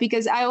with that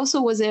because I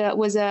also was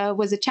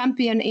a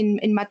champion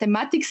in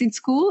mathematics in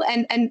school,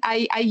 and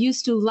I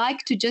used to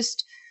like to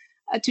just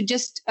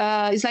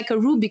it's like a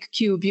Rubik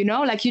cube,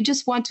 like you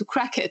just want to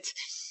crack it.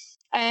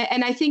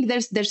 And I think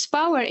there's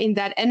power in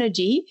that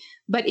energy,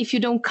 but if you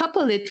don't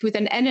couple it with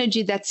an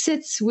energy that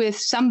sits with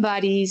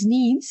somebody's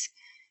needs,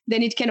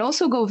 then it can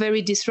also go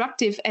very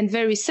disruptive and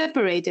very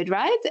separated,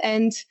 right?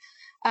 And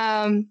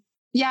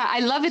I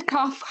love it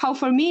how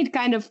for me it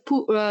kind of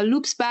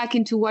loops back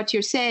into what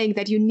you're saying,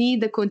 that you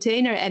need the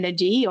container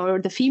energy or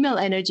the female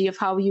energy of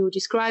how you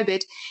describe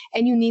it,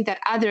 and you need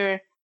that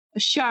other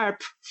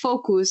sharp,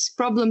 focus,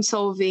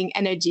 problem-solving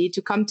energy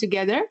to come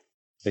together.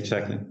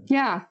 Exactly.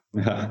 Yeah.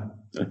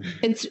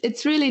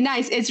 It's really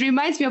nice. It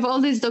reminds me of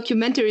all these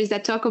documentaries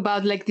that talk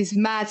about like these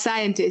mad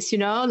scientists,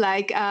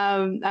 like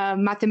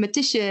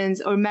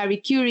mathematicians or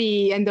Marie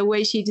Curie and the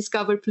way she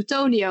discovered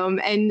plutonium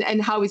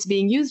and how it's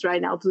being used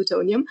right now,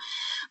 plutonium.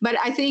 But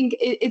I think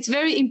it's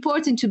very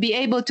important to be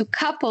able to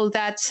couple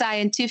that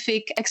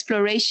scientific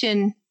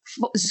exploration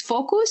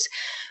focus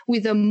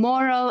with the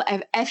moral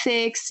of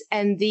ethics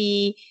and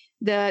the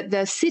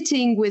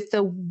sitting with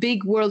the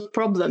big world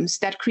problems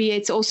that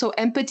creates also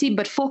empathy,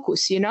 but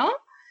focus,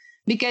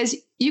 because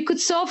you could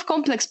solve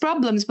complex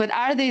problems, but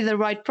are they the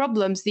right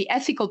problems, the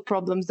ethical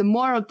problems, the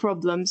moral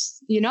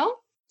problems,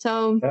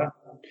 So. Yeah.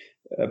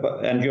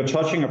 And you're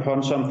touching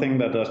upon something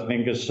that I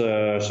think is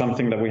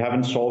something that we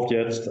haven't solved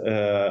yet.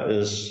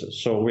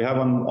 So we have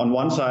on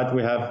one side,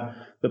 we have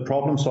the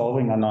problem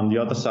solving, and on the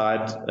other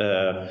side,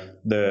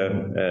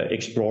 the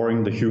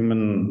exploring the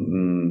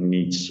human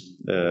needs.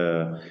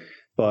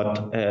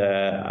 But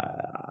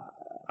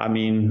I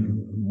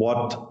mean,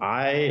 what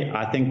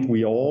I think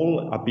we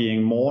all are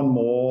being more and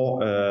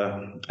more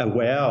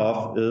aware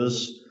of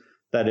is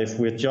that if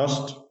we're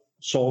just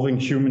solving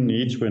human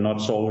needs, we're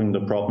not solving the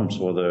problems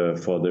for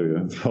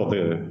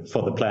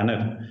the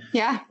planet.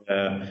 Yeah.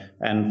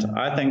 And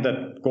I think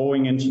that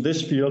going into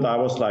this field, I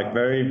was like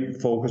very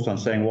focused on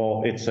saying,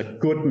 well, it's a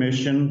good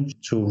mission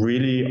to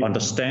really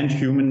understand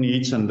human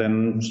needs and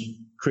then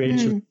create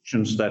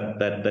solutions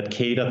that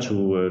cater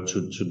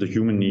to the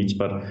human needs.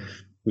 But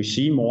we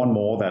see more and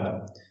more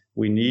that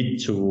we need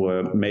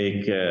to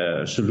make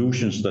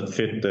solutions that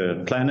fit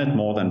the planet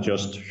more than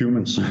just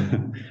humans,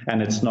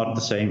 and it's not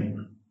the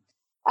same.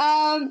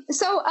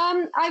 So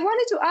I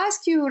wanted to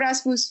ask you,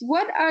 Rasmus,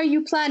 what are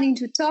you planning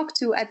to talk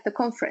to at the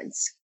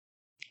conference?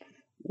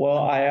 Well,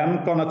 I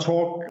am going to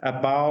talk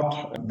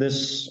about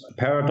this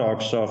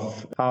paradox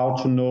of how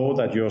to know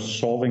that you're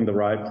solving the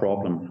right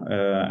problem.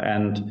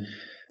 And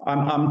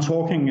I'm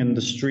talking in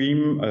the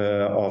stream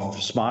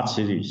of smart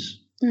cities.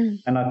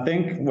 And I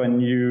think when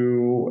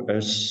you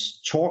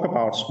talk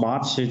about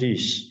smart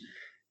cities,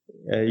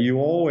 you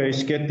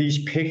always get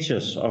these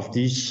pictures of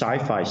these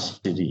sci-fi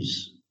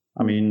cities.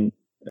 I mean,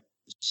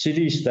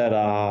 cities that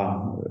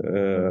are,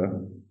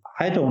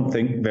 I don't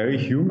think, very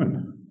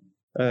human.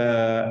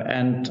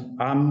 And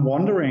I'm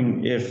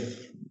wondering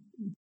if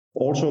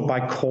also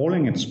by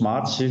calling it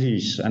smart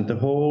cities and the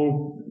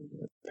whole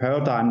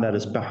paradigm that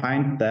is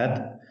behind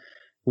that,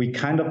 we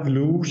kind of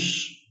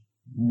lose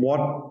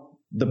what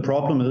the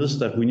problem is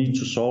that we need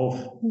to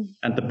solve.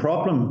 And the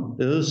problem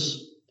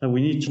is that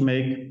we need to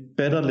make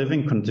better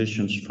living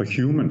conditions for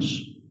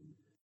humans.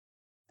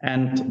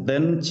 And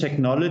then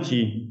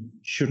technology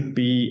should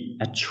be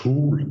a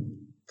tool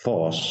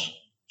for us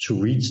to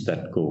reach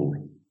that goal.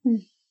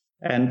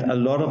 And a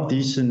lot of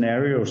these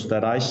scenarios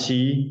that I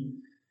see,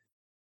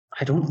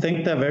 I don't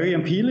think they're very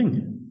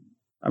appealing.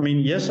 I mean,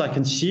 yes, I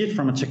can see it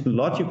from a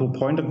technological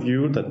point of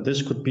view that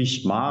this could be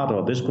smart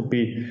or this could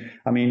be,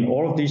 I mean,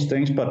 all of these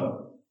things,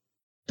 but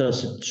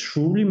does it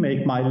truly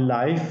make my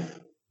life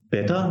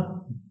better?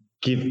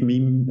 Give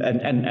me,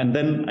 and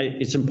then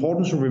it's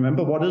important to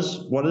remember what is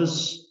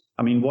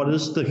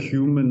the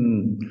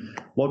human,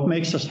 what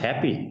makes us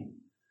happy?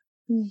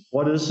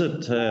 What is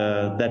it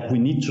that we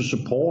need to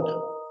support?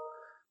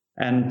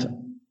 And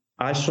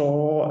I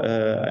saw,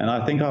 and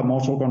I think I'm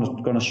also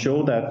going to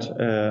show that.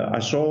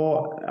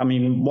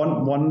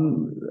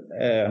 One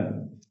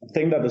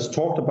thing that is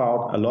talked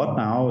about a lot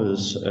now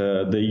is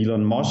the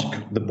Elon Musk,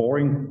 the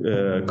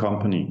Boring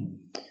company,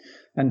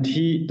 and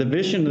the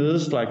vision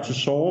is like to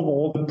solve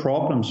all the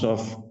problems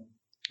of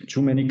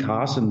too many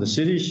cars in the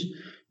cities.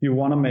 You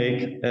want to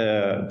make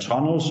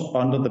tunnels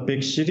under the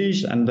big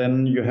cities, and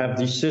then you have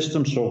these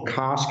systems so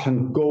cars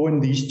can go in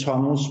these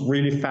tunnels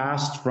really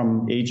fast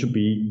from A to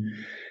B.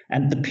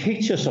 And the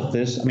pictures of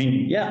this, I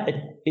mean, yeah,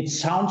 it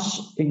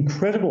sounds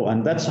incredible.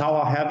 And that's how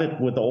I have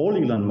it with all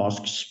Elon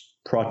Musk's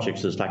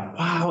projects. It's like,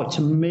 wow, it's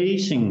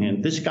amazing.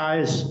 And this guy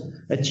is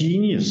a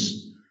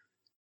genius.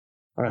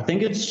 But I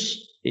think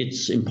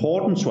it's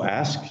important to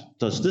ask,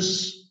 does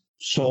this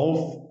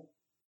solve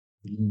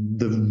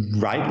the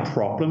right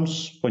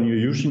problems when you're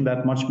using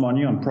that much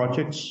money on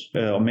projects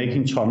or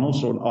making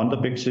tunnels under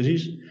big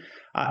cities?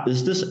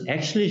 Is this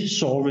actually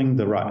solving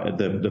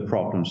the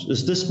problems?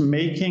 Is this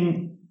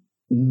making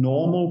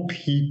normal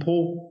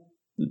people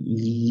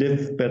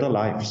live better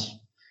lives?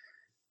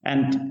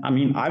 And I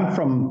mean,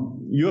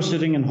 you're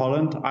sitting in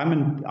Holland, I'm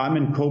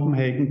in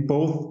Copenhagen,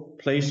 both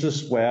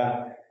places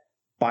where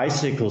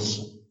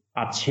bicycles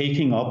are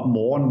taking up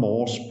more and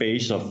more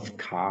space of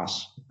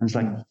cars. And it's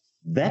like,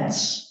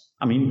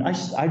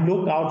 I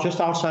look out just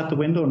outside the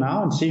window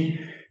now and see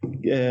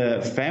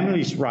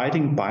families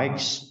riding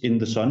bikes in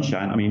the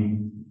sunshine. I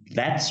mean,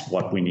 that's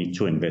what we need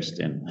to invest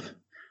in.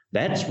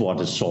 That's what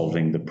is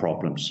solving the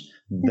problems.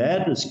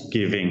 That is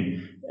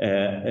giving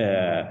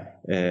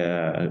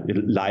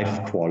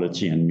life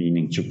quality and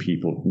meaning to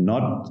people,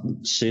 not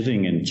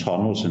sitting in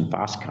tunnels and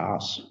fast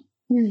cars.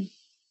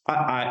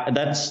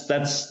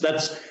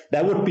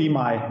 That would be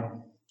my,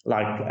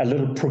 like, a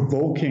little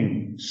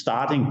provoking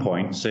starting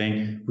point,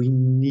 saying we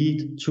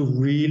need to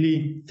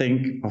really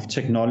think of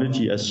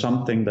technology as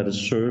something that is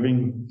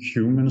serving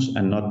humans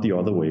and not the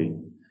other way.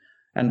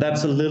 And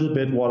that's a little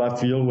bit what I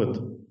feel with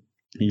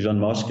Elon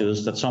Musk,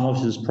 is that some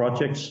of his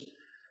projects,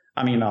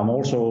 I mean, I'm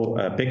also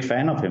a big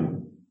fan of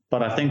him,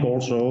 but I think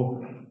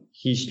also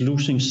he's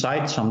losing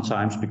sight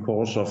sometimes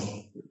because of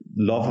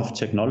love of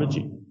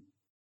technology.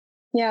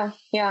 Yeah.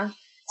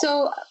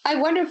 So I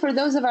wonder, for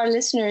those of our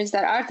listeners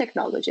that are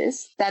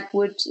technologists that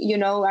would,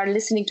 are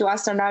listening to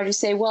us now to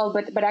say, well,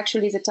 but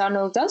actually the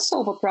tunnel does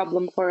solve a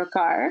problem for a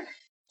car.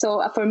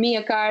 So for me,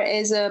 a car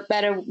is a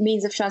better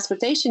means of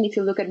transportation if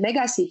you look at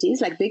mega cities,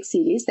 like big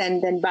cities,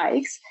 than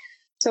bikes.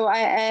 So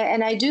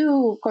I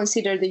do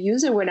consider the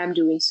user when I'm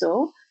doing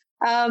so.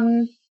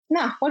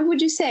 Now, what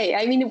would you say?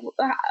 I mean,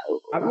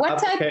 what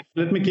type? Okay,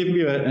 let me give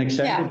you an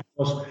example. Yeah.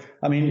 Because,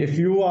 I mean, if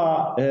you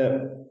are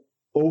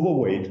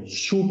overweight,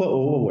 super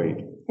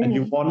overweight, and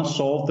you want to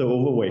solve the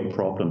overweight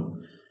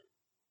problem,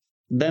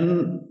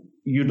 then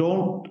you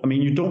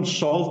don't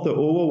solve the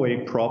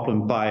overweight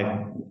problem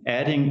by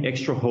adding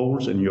extra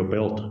holes in your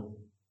belt.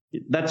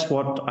 That's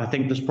what I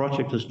think this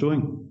project is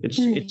doing.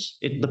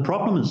 The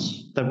problem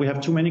is that we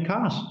have too many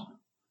cars.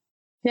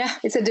 Yeah,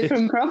 it's a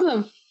different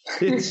problem.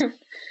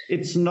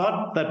 It's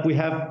not that we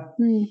have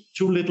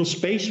too little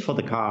space for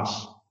the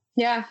cars.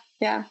 Yeah.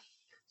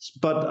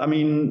 But I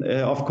mean,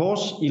 of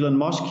course, Elon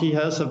Musk, he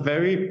has a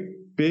very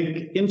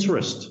big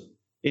interest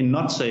in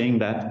not saying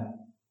that.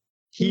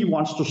 He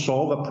wants to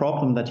solve a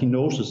problem that he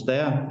knows is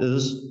that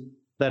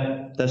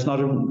there's not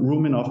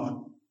room enough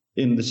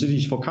in the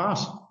cities for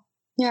cars.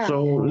 Yeah.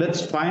 So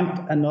let's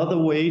find another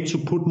way to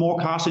put more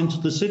cars into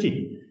the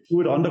city,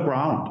 do it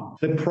underground.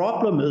 The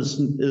problem is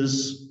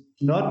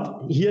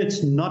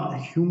it's not a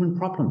human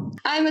problem.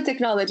 I'm a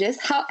technologist.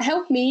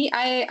 Help me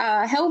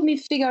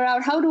figure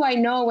out, how do I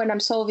know when I'm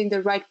solving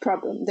the right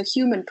problem, the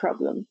human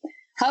problem?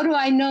 How do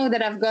I know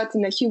that I've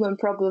gotten a human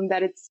problem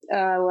that it's,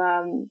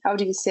 the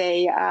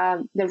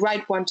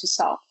right one to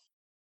solve?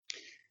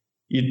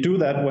 You do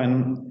that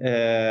when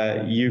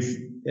you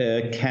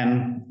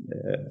can,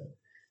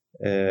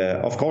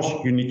 of course,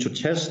 you need to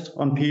test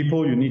on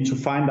people. You need to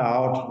find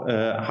out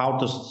how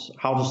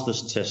does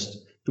this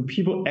test? Do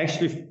people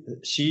actually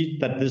see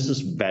that this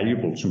is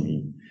valuable to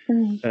me?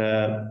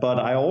 But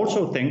I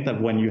also think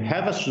that when you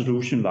have a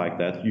solution like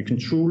that, you can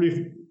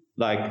truly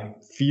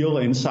feel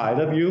inside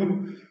of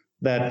you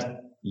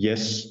that,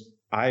 yes,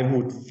 I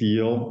would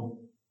feel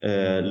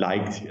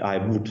like I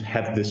would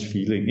have this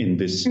feeling in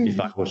this if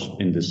I was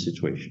in this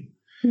situation.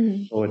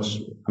 So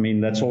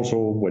that's also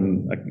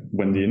when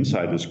the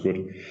insight is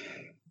good,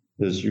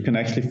 is you can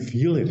actually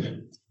feel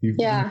it. You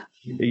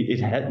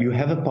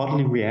have a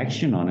bodily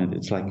reaction on it.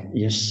 It's like,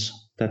 yes,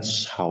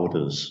 that's how it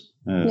is.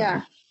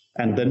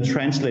 And then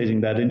translating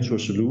that into a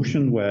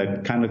solution where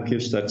it kind of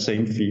gives that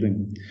same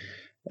feeling.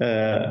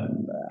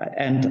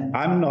 And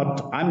I'm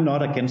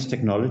not against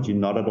technology,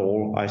 not at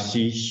all. I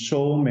see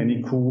so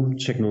many cool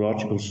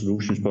technological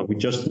solutions, but we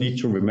just need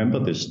to remember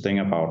this thing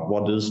about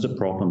what is the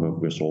problem that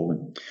we're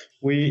solving.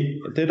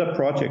 We did a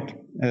project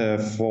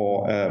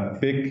for a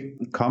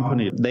big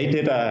company. They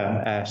did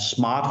a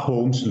smart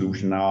home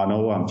solution. Now I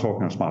know I'm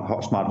talking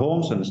about smart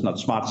homes, and it's not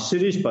smart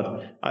cities,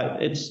 but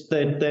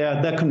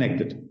they're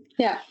connected.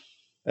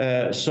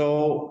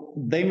 So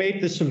they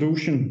made the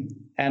solution.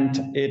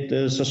 And it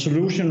is a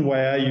solution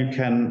where you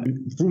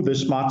can, through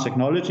this smart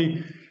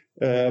technology,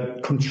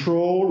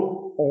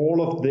 control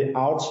all of the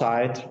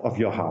outside of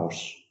your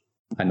house.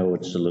 I know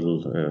it's a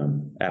little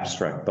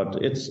abstract, but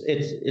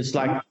it's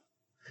like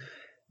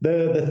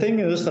the thing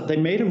is that they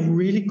made a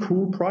really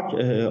cool product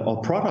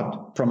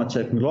from a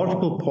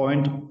technological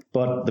point.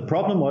 But the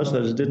problem was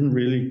that it didn't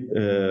really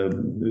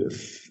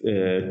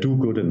do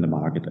good in the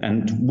market,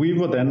 and we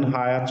were then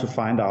hired to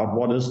find out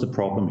what is the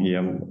problem here,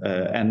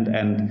 and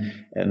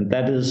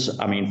that is,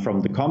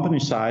 from the company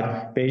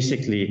side,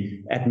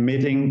 basically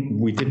admitting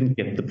we didn't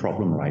get the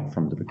problem right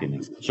from the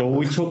beginning. So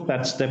we took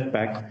that step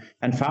back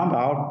and found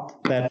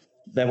out that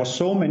there were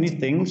so many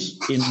things,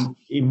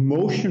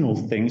 emotional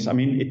things.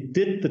 It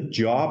did the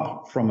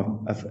job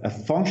from a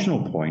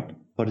functional point,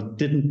 but it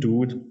didn't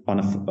do it on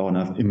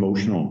an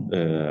emotional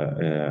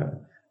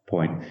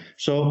point.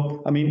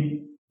 So,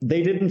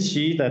 they didn't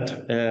see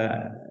that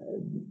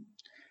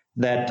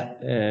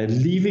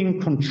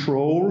leaving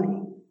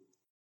control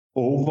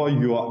over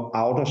your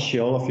outer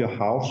shell of your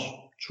house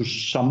to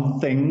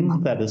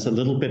something that is a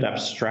little bit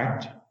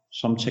abstract,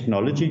 some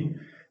technology,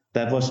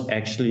 that was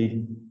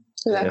actually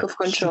lack of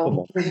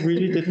control. We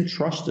really didn't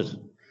trust it.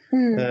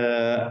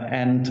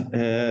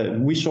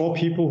 And we saw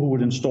people who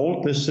would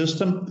install this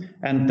system,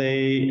 and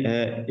they,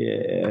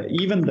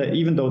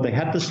 even though they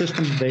had the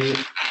system, they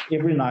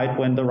every night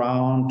went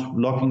around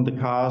locking the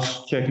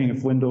cars, checking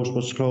if windows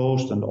was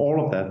closed, and all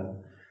of that.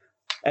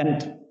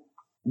 And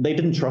they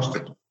didn't trust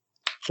it.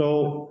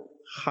 So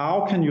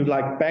how can you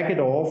back it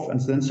off and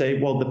then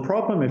say, well, the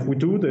problem if we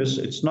do this,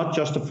 it's not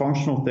just a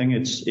functional thing.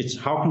 It's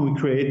how can we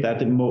create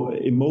that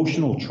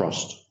emotional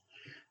trust?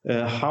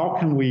 How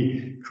can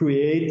we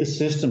create the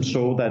system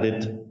so that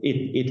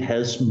it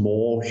has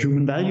more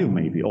human value,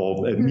 maybe,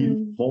 or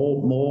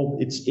more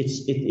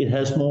it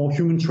has more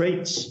human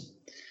traits?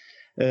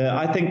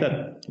 I think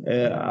that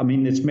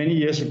it's many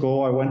years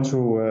ago. I went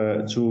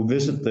to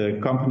visit the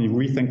company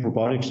Rethink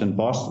Robotics in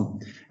Boston,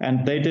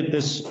 and they did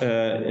this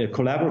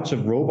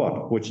collaborative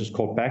robot, which is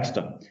called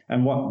Baxter,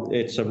 and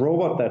it's a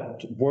robot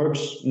that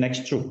works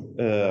next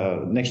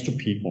to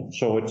people.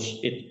 So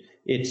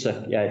it's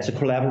a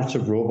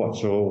collaborative robot.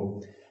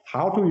 So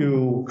how do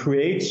you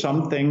create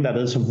something that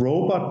is a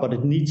robot, but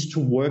it needs to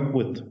work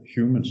with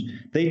humans?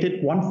 They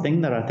did one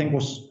thing that I think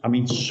was,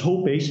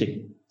 so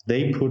basic.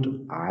 They put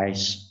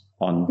eyes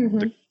on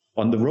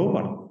the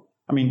robot.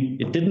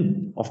 It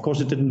didn't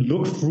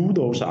look through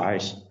those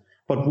eyes,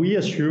 but we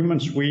as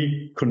humans,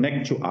 we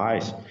connect to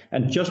eyes,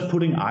 and just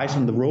putting eyes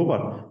on the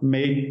robot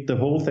made the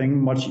whole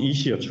thing much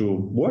easier to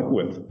work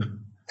with.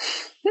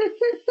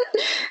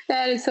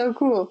 That is so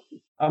cool.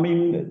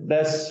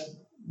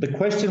 The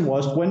question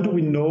was, when do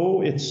we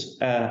know it's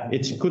a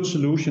good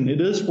solution?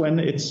 It is when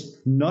it's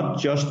not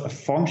just a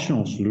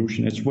functional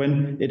solution. It's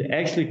when it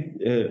actually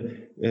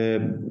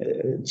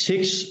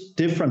ticks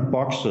different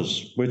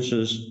boxes, which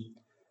is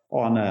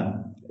on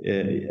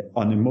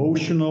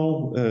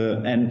emotional,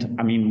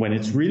 and when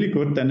it's really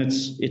good, then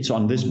it's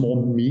on this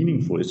more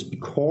meaningful. It's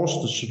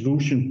because the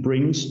solution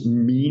brings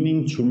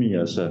meaning to me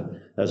as a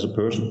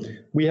person.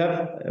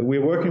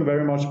 We're working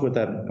very much with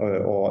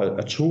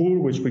a tool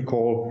which we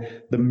call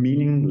the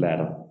meaning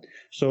ladder.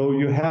 So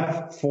you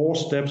have 4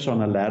 steps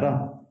on a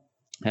ladder,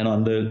 and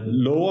on the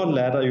lower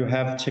ladder you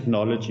have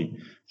technology.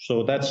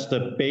 So that's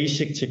the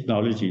basic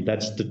technology.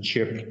 That's the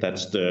chip.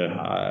 That's the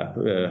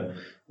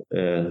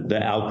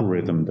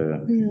algorithm.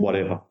 The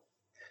whatever.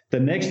 The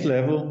next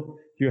level,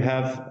 you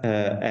have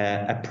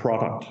a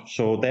product.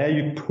 So there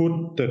you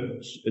put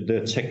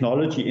the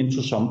technology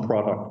into some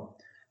product.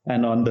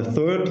 And on the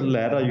third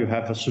ladder, you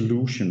have a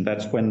solution.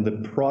 That's when the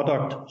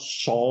product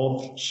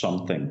solves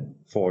something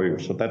for you.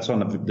 So that's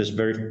on this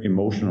very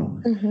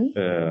emotional,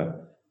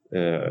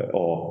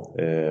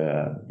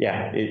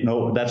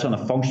 that's on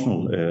a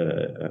functional.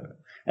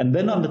 And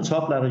then on the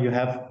top ladder, you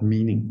have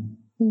meaning.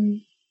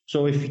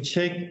 So if you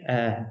take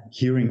a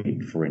hearing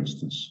aid, for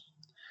instance,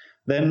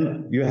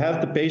 then you have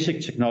the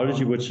basic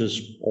technology, which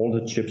is all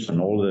the chips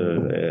and all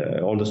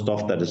the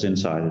stuff that is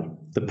inside it.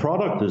 The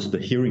product is the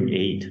hearing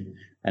aid,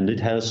 and it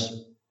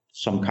has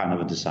some kind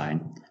of a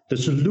design. The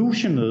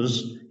solution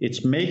is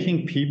it's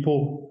making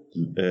people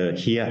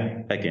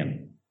hear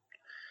again.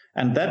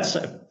 And that's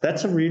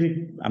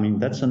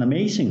an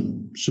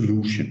amazing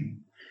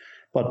solution.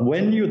 But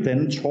when you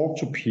then talk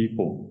to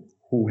people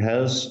who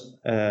has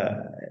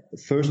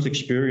first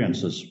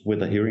experiences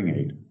with a hearing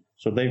aid,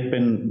 so they've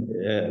been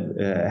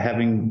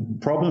having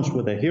problems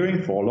with their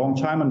hearing for a long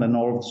time, and then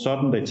all of a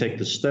sudden they take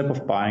the step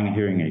of buying a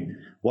hearing aid.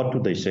 What do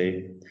they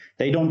say?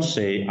 They don't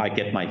say, I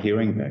get my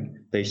hearing back.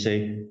 They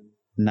say,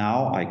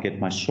 now I get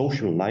my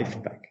social life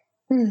back.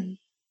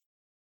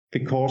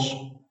 Because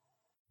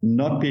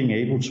not being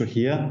able to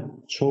hear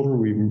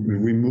totally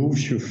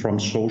removes you from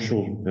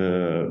social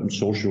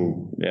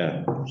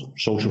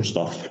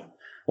stuff.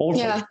 All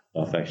sorts of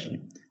stuff,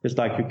 actually. It's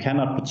like you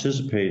cannot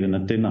participate in a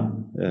dinner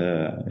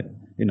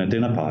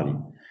party.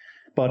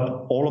 But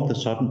all of a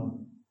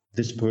sudden,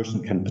 this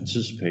person can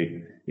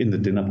participate in the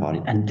dinner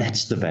party. And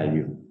that's the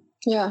value.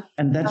 Yeah.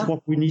 And that's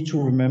what we need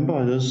to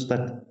remember, is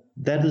that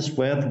is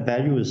where the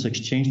value is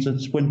exchanged.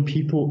 It's when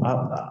people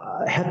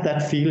have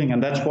that feeling.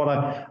 And that's what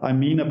I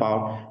mean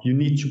about you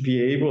need to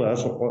be able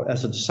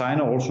as a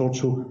designer also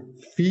to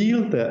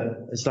feel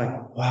that it's like,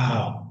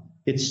 wow,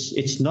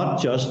 it's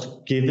not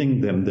just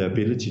giving them the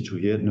ability to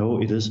hear.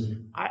 No, it is,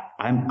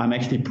 I'm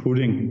actually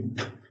putting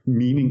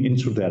meaning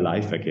into their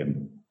life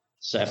again.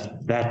 So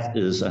that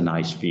is a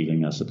nice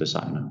feeling as a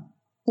designer.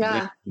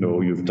 Yeah.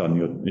 No, you've done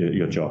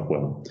your job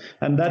well.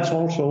 And that's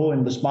also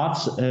in the smart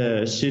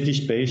city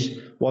space,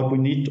 what we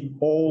need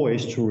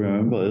always to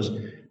remember is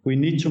we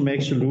need to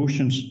make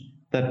solutions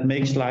that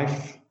makes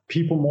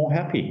people more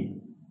happy.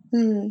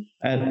 And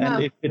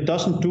if it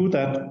doesn't do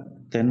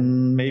that,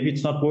 then maybe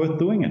it's not worth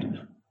doing it.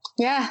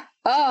 Yeah.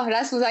 Oh,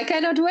 Rasmus, I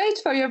cannot wait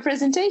for your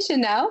presentation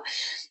now.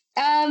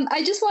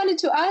 I just wanted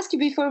to ask you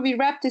before we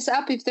wrap this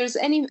up, if there's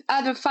any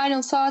other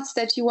final thoughts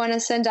that you want to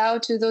send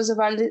out to those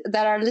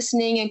that are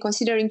listening and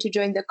considering to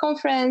join the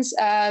conference,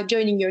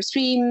 joining your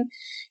stream.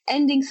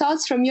 Ending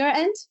thoughts from your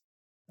end?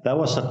 That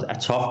was a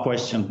tough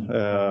question.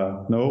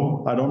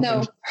 No, I don't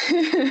think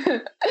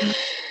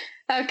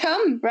so.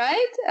 Come,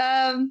 right?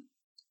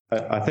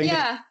 I think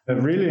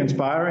it's really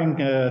inspiring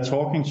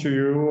talking to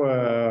you.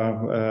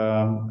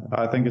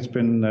 I think it's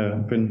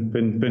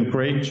been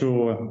great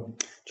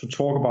to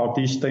talk about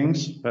these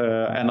things,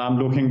 and I'm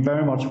looking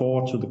very much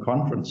forward to the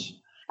conference.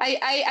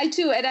 I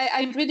too, and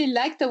I really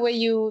like the way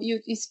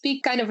you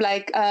speak, kind of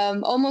like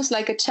almost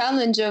like a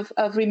challenge of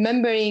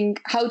remembering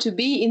how to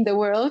be in the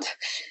world.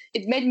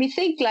 It made me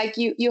think like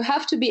you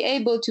have to be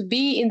able to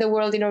be in the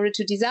world in order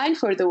to design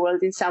for the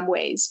world in some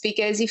ways.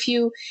 Because if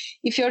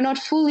you're not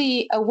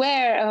fully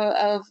aware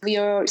of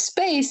your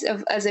space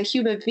as a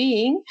human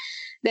being,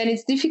 then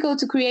it's difficult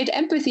to create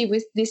empathy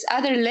with these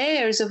other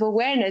layers of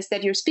awareness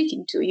that you're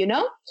speaking to, you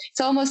know? It's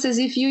almost as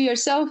if you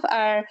yourself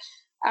are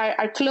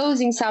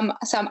closing some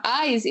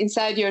eyes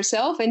inside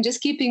yourself and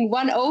just keeping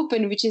one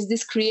open, which is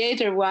this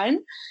creator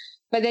one.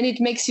 But then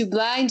it makes you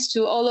blind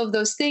to all of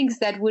those things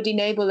that would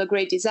enable a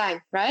great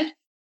design, right?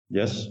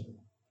 Yes.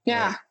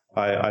 Yeah.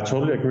 I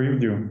totally agree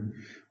with you.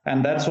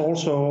 And that's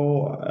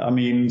also, I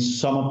mean,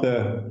 some of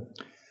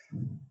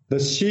the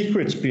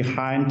secrets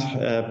behind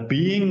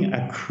being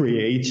a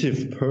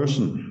creative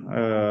person.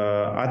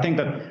 I think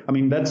that, I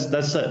mean, that's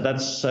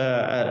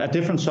a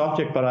different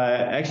subject, but I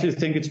actually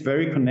think it's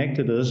very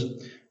connected.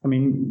 I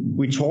mean,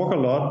 we talk a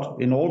lot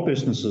in all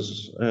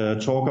businesses,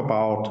 talk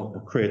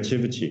about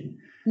creativity.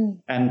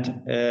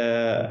 And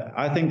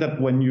I think that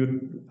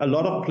a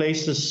lot of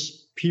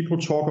places, people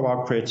talk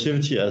about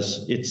creativity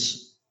as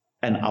it's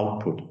an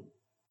output.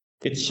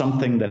 It's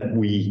something that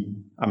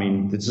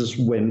this is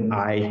when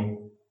I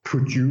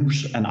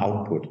produce an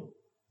output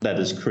that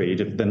is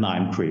creative, then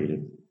I'm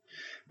creative.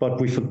 But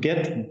we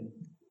forget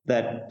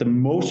that the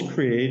most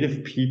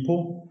creative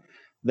people,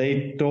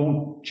 they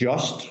don't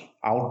just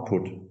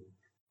output.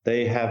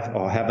 They have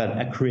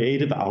a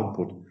creative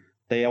output.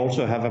 They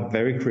also have a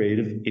very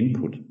creative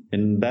input,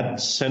 in that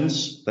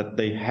sense that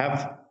they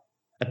have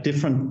a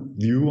different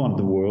view on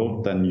the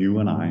world than you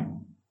and I.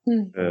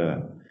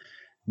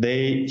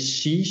 They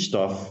see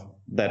stuff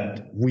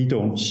that we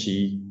don't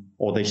see,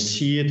 or they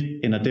see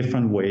it in a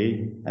different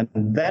way.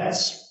 And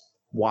that's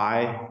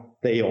why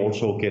they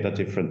also get a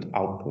different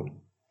output.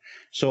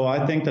 So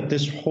I think that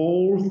this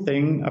whole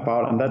thing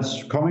about, and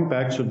that's coming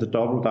back to the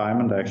double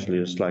diamond actually,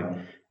 is like,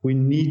 we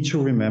need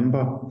to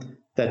remember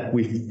that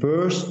we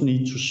first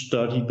need to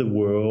study the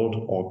world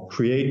or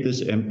create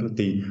this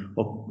empathy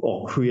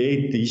or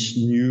create these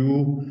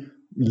new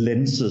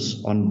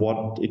lenses on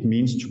what it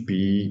means to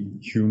be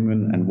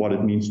human and what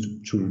it means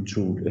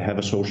to have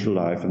a social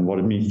life and what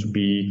it means to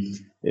be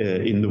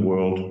in the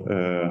world.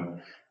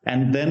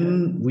 And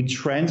then we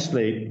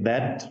translate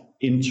that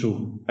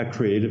into a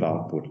creative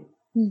output.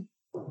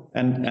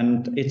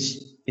 And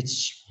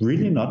it's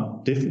really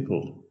not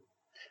difficult,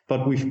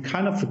 but we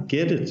kind of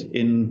forget it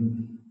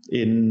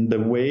in the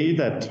way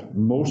that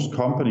most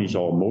companies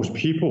or most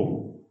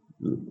people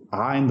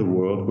are in the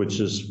world, which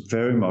is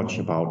very much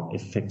about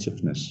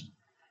effectiveness.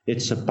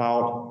 It's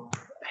about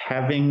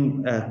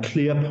having a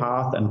clear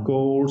path and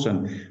goals,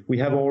 and we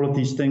have all of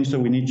these things that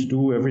we need to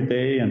do every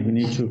day, and we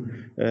need to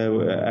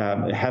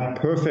have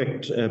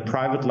perfect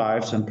private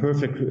lives and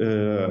perfect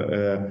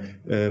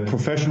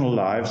professional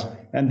lives,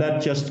 and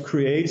that just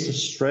creates a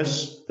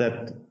stress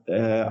that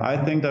I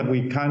think that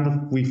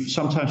we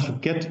sometimes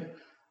forget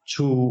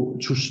to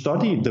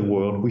study the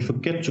world. We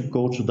forget to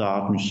go to the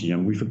art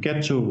museum. We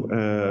forget to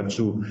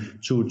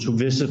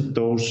visit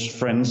those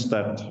friends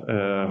that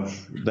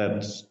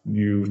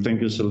you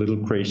think is a little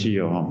crazy,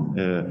 or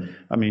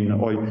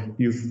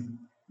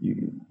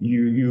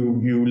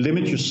you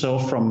limit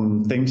yourself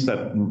from things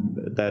that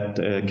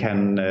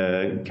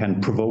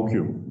can provoke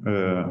you.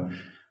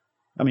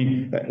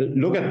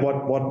 Look at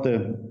what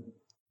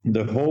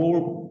the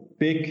whole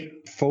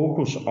big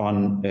focus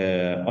on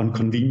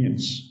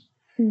convenience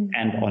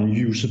and on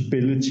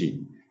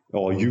usability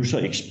or user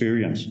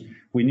experience.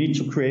 We need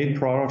to create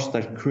products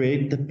that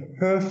create the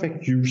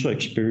perfect user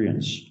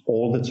experience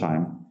all the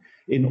time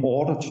in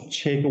order to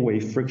take away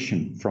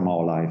friction from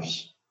our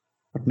lives.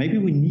 But maybe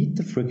we need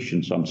the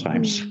friction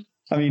sometimes.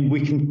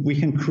 We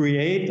can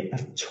create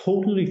a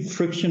totally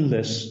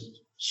frictionless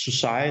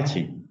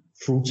society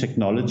through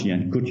technology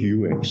and good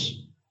UX.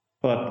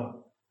 But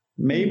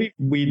maybe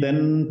we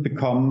then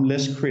become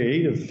less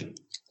creative.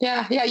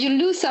 Yeah, you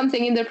lose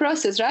something in the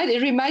process, right?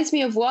 It reminds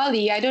me of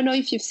WALL-E. I don't know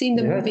if you've seen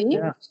the movie.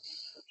 Yeah.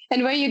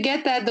 And where you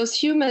get that those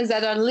humans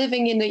that are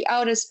living in the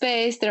outer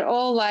space, they're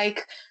all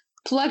like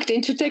plugged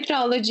into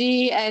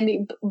technology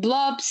and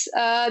blobs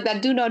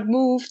that do not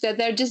move, that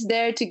they're just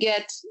there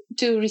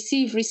to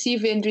receive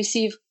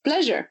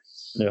pleasure.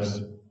 Yes.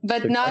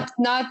 But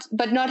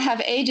not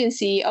have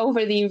agency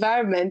over the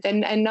environment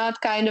and not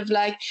kind of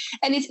like,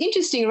 and it's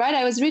interesting, right?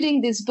 I was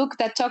reading this book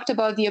that talked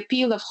about the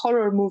appeal of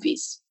horror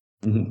movies.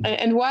 Mm-hmm.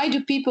 And why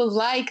do people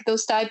like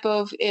those type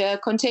of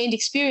contained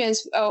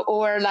experience,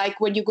 or like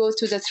when you go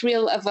through the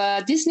thrill of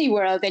a Disney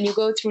World and you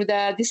go through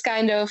this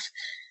kind of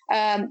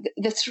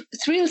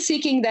thrill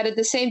seeking that at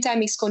the same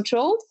time is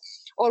controlled,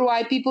 or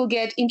why people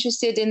get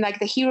interested in like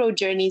the hero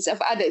journeys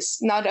of others,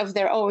 not of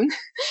their own.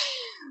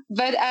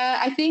 But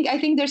I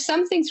think there's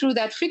something through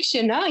that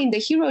friction in the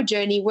hero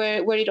journey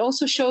where it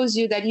also shows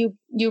you that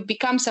you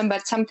become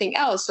something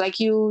else, like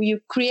you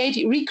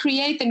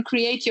recreate and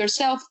create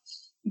yourself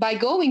by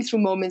going through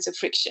moments of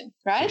friction,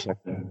 right?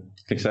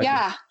 Exactly.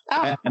 Yeah.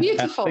 Oh,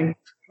 beautiful. I think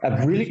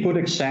a really good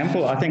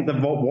example, I think the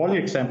WALL-E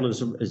example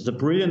is a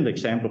brilliant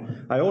example.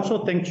 I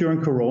also think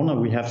during Corona,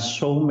 we have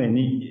so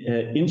many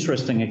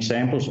interesting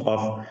examples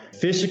of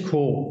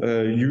physical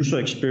user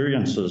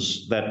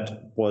experiences that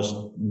was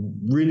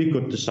really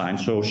good design.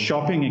 So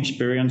shopping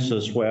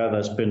experiences where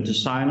there's been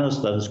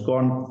designers that has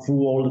gone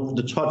through all of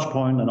the touch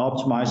point and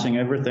optimizing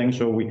everything.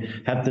 So we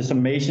have this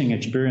amazing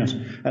experience.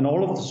 And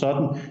all of a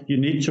sudden, you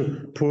need to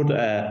put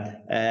a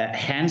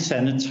hand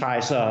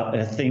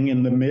sanitizer thing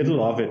in the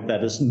middle of it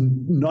that is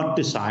not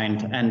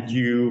designed, and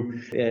you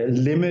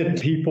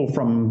limit people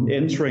from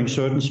entering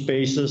certain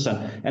spaces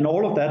and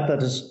all of that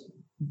is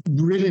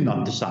really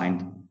not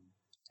designed.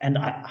 And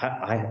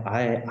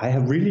I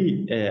have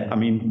really,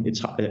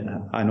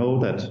 I know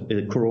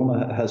that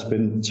Corona has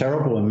been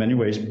terrible in many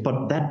ways,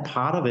 but that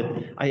part of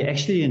it I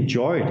actually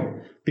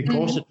enjoyed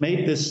because it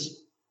made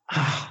this,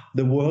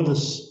 the world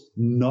is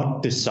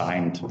not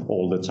designed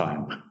all the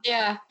time.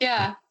 Yeah.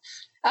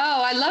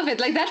 Oh, I love it.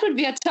 Like that would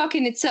be a talk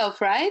in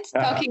itself, right?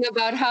 Talking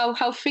about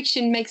how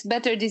friction makes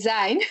better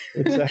design.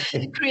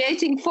 Exactly.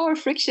 Creating for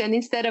friction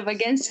instead of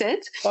against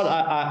it. But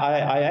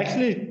I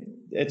actually,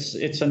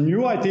 it's a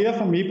new idea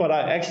for me, but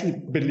I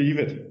actually believe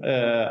it.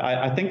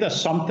 I think there's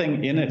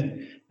something in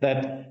it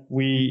that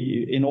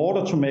we, in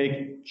order to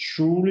make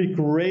truly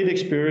great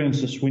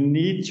experiences, we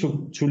need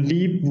to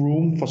leave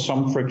room for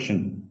some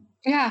friction.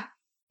 Yeah.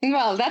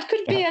 Well, that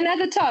could be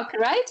another talk,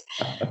 right?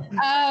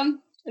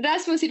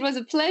 Rasmus, it was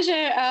a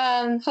pleasure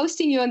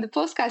hosting you on the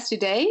podcast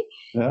today.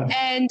 Yeah.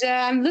 And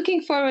I'm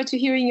looking forward to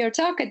hearing your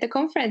talk at the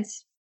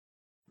conference.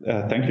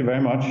 Thank you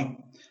very much.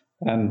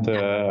 And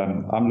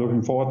I'm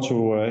looking forward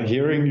to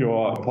hearing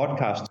your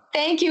podcast.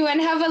 Thank you,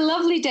 and have a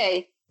lovely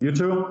day. You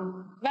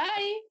too.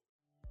 Bye.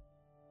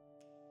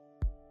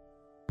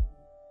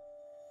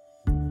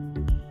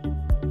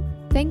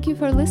 Thank you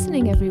for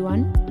listening,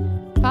 everyone.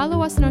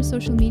 Follow us on our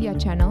social media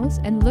channels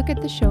and look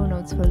at the show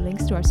notes for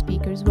links to our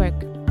speakers' work.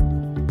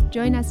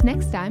 Join us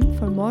next time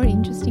for more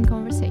interesting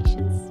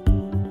conversations.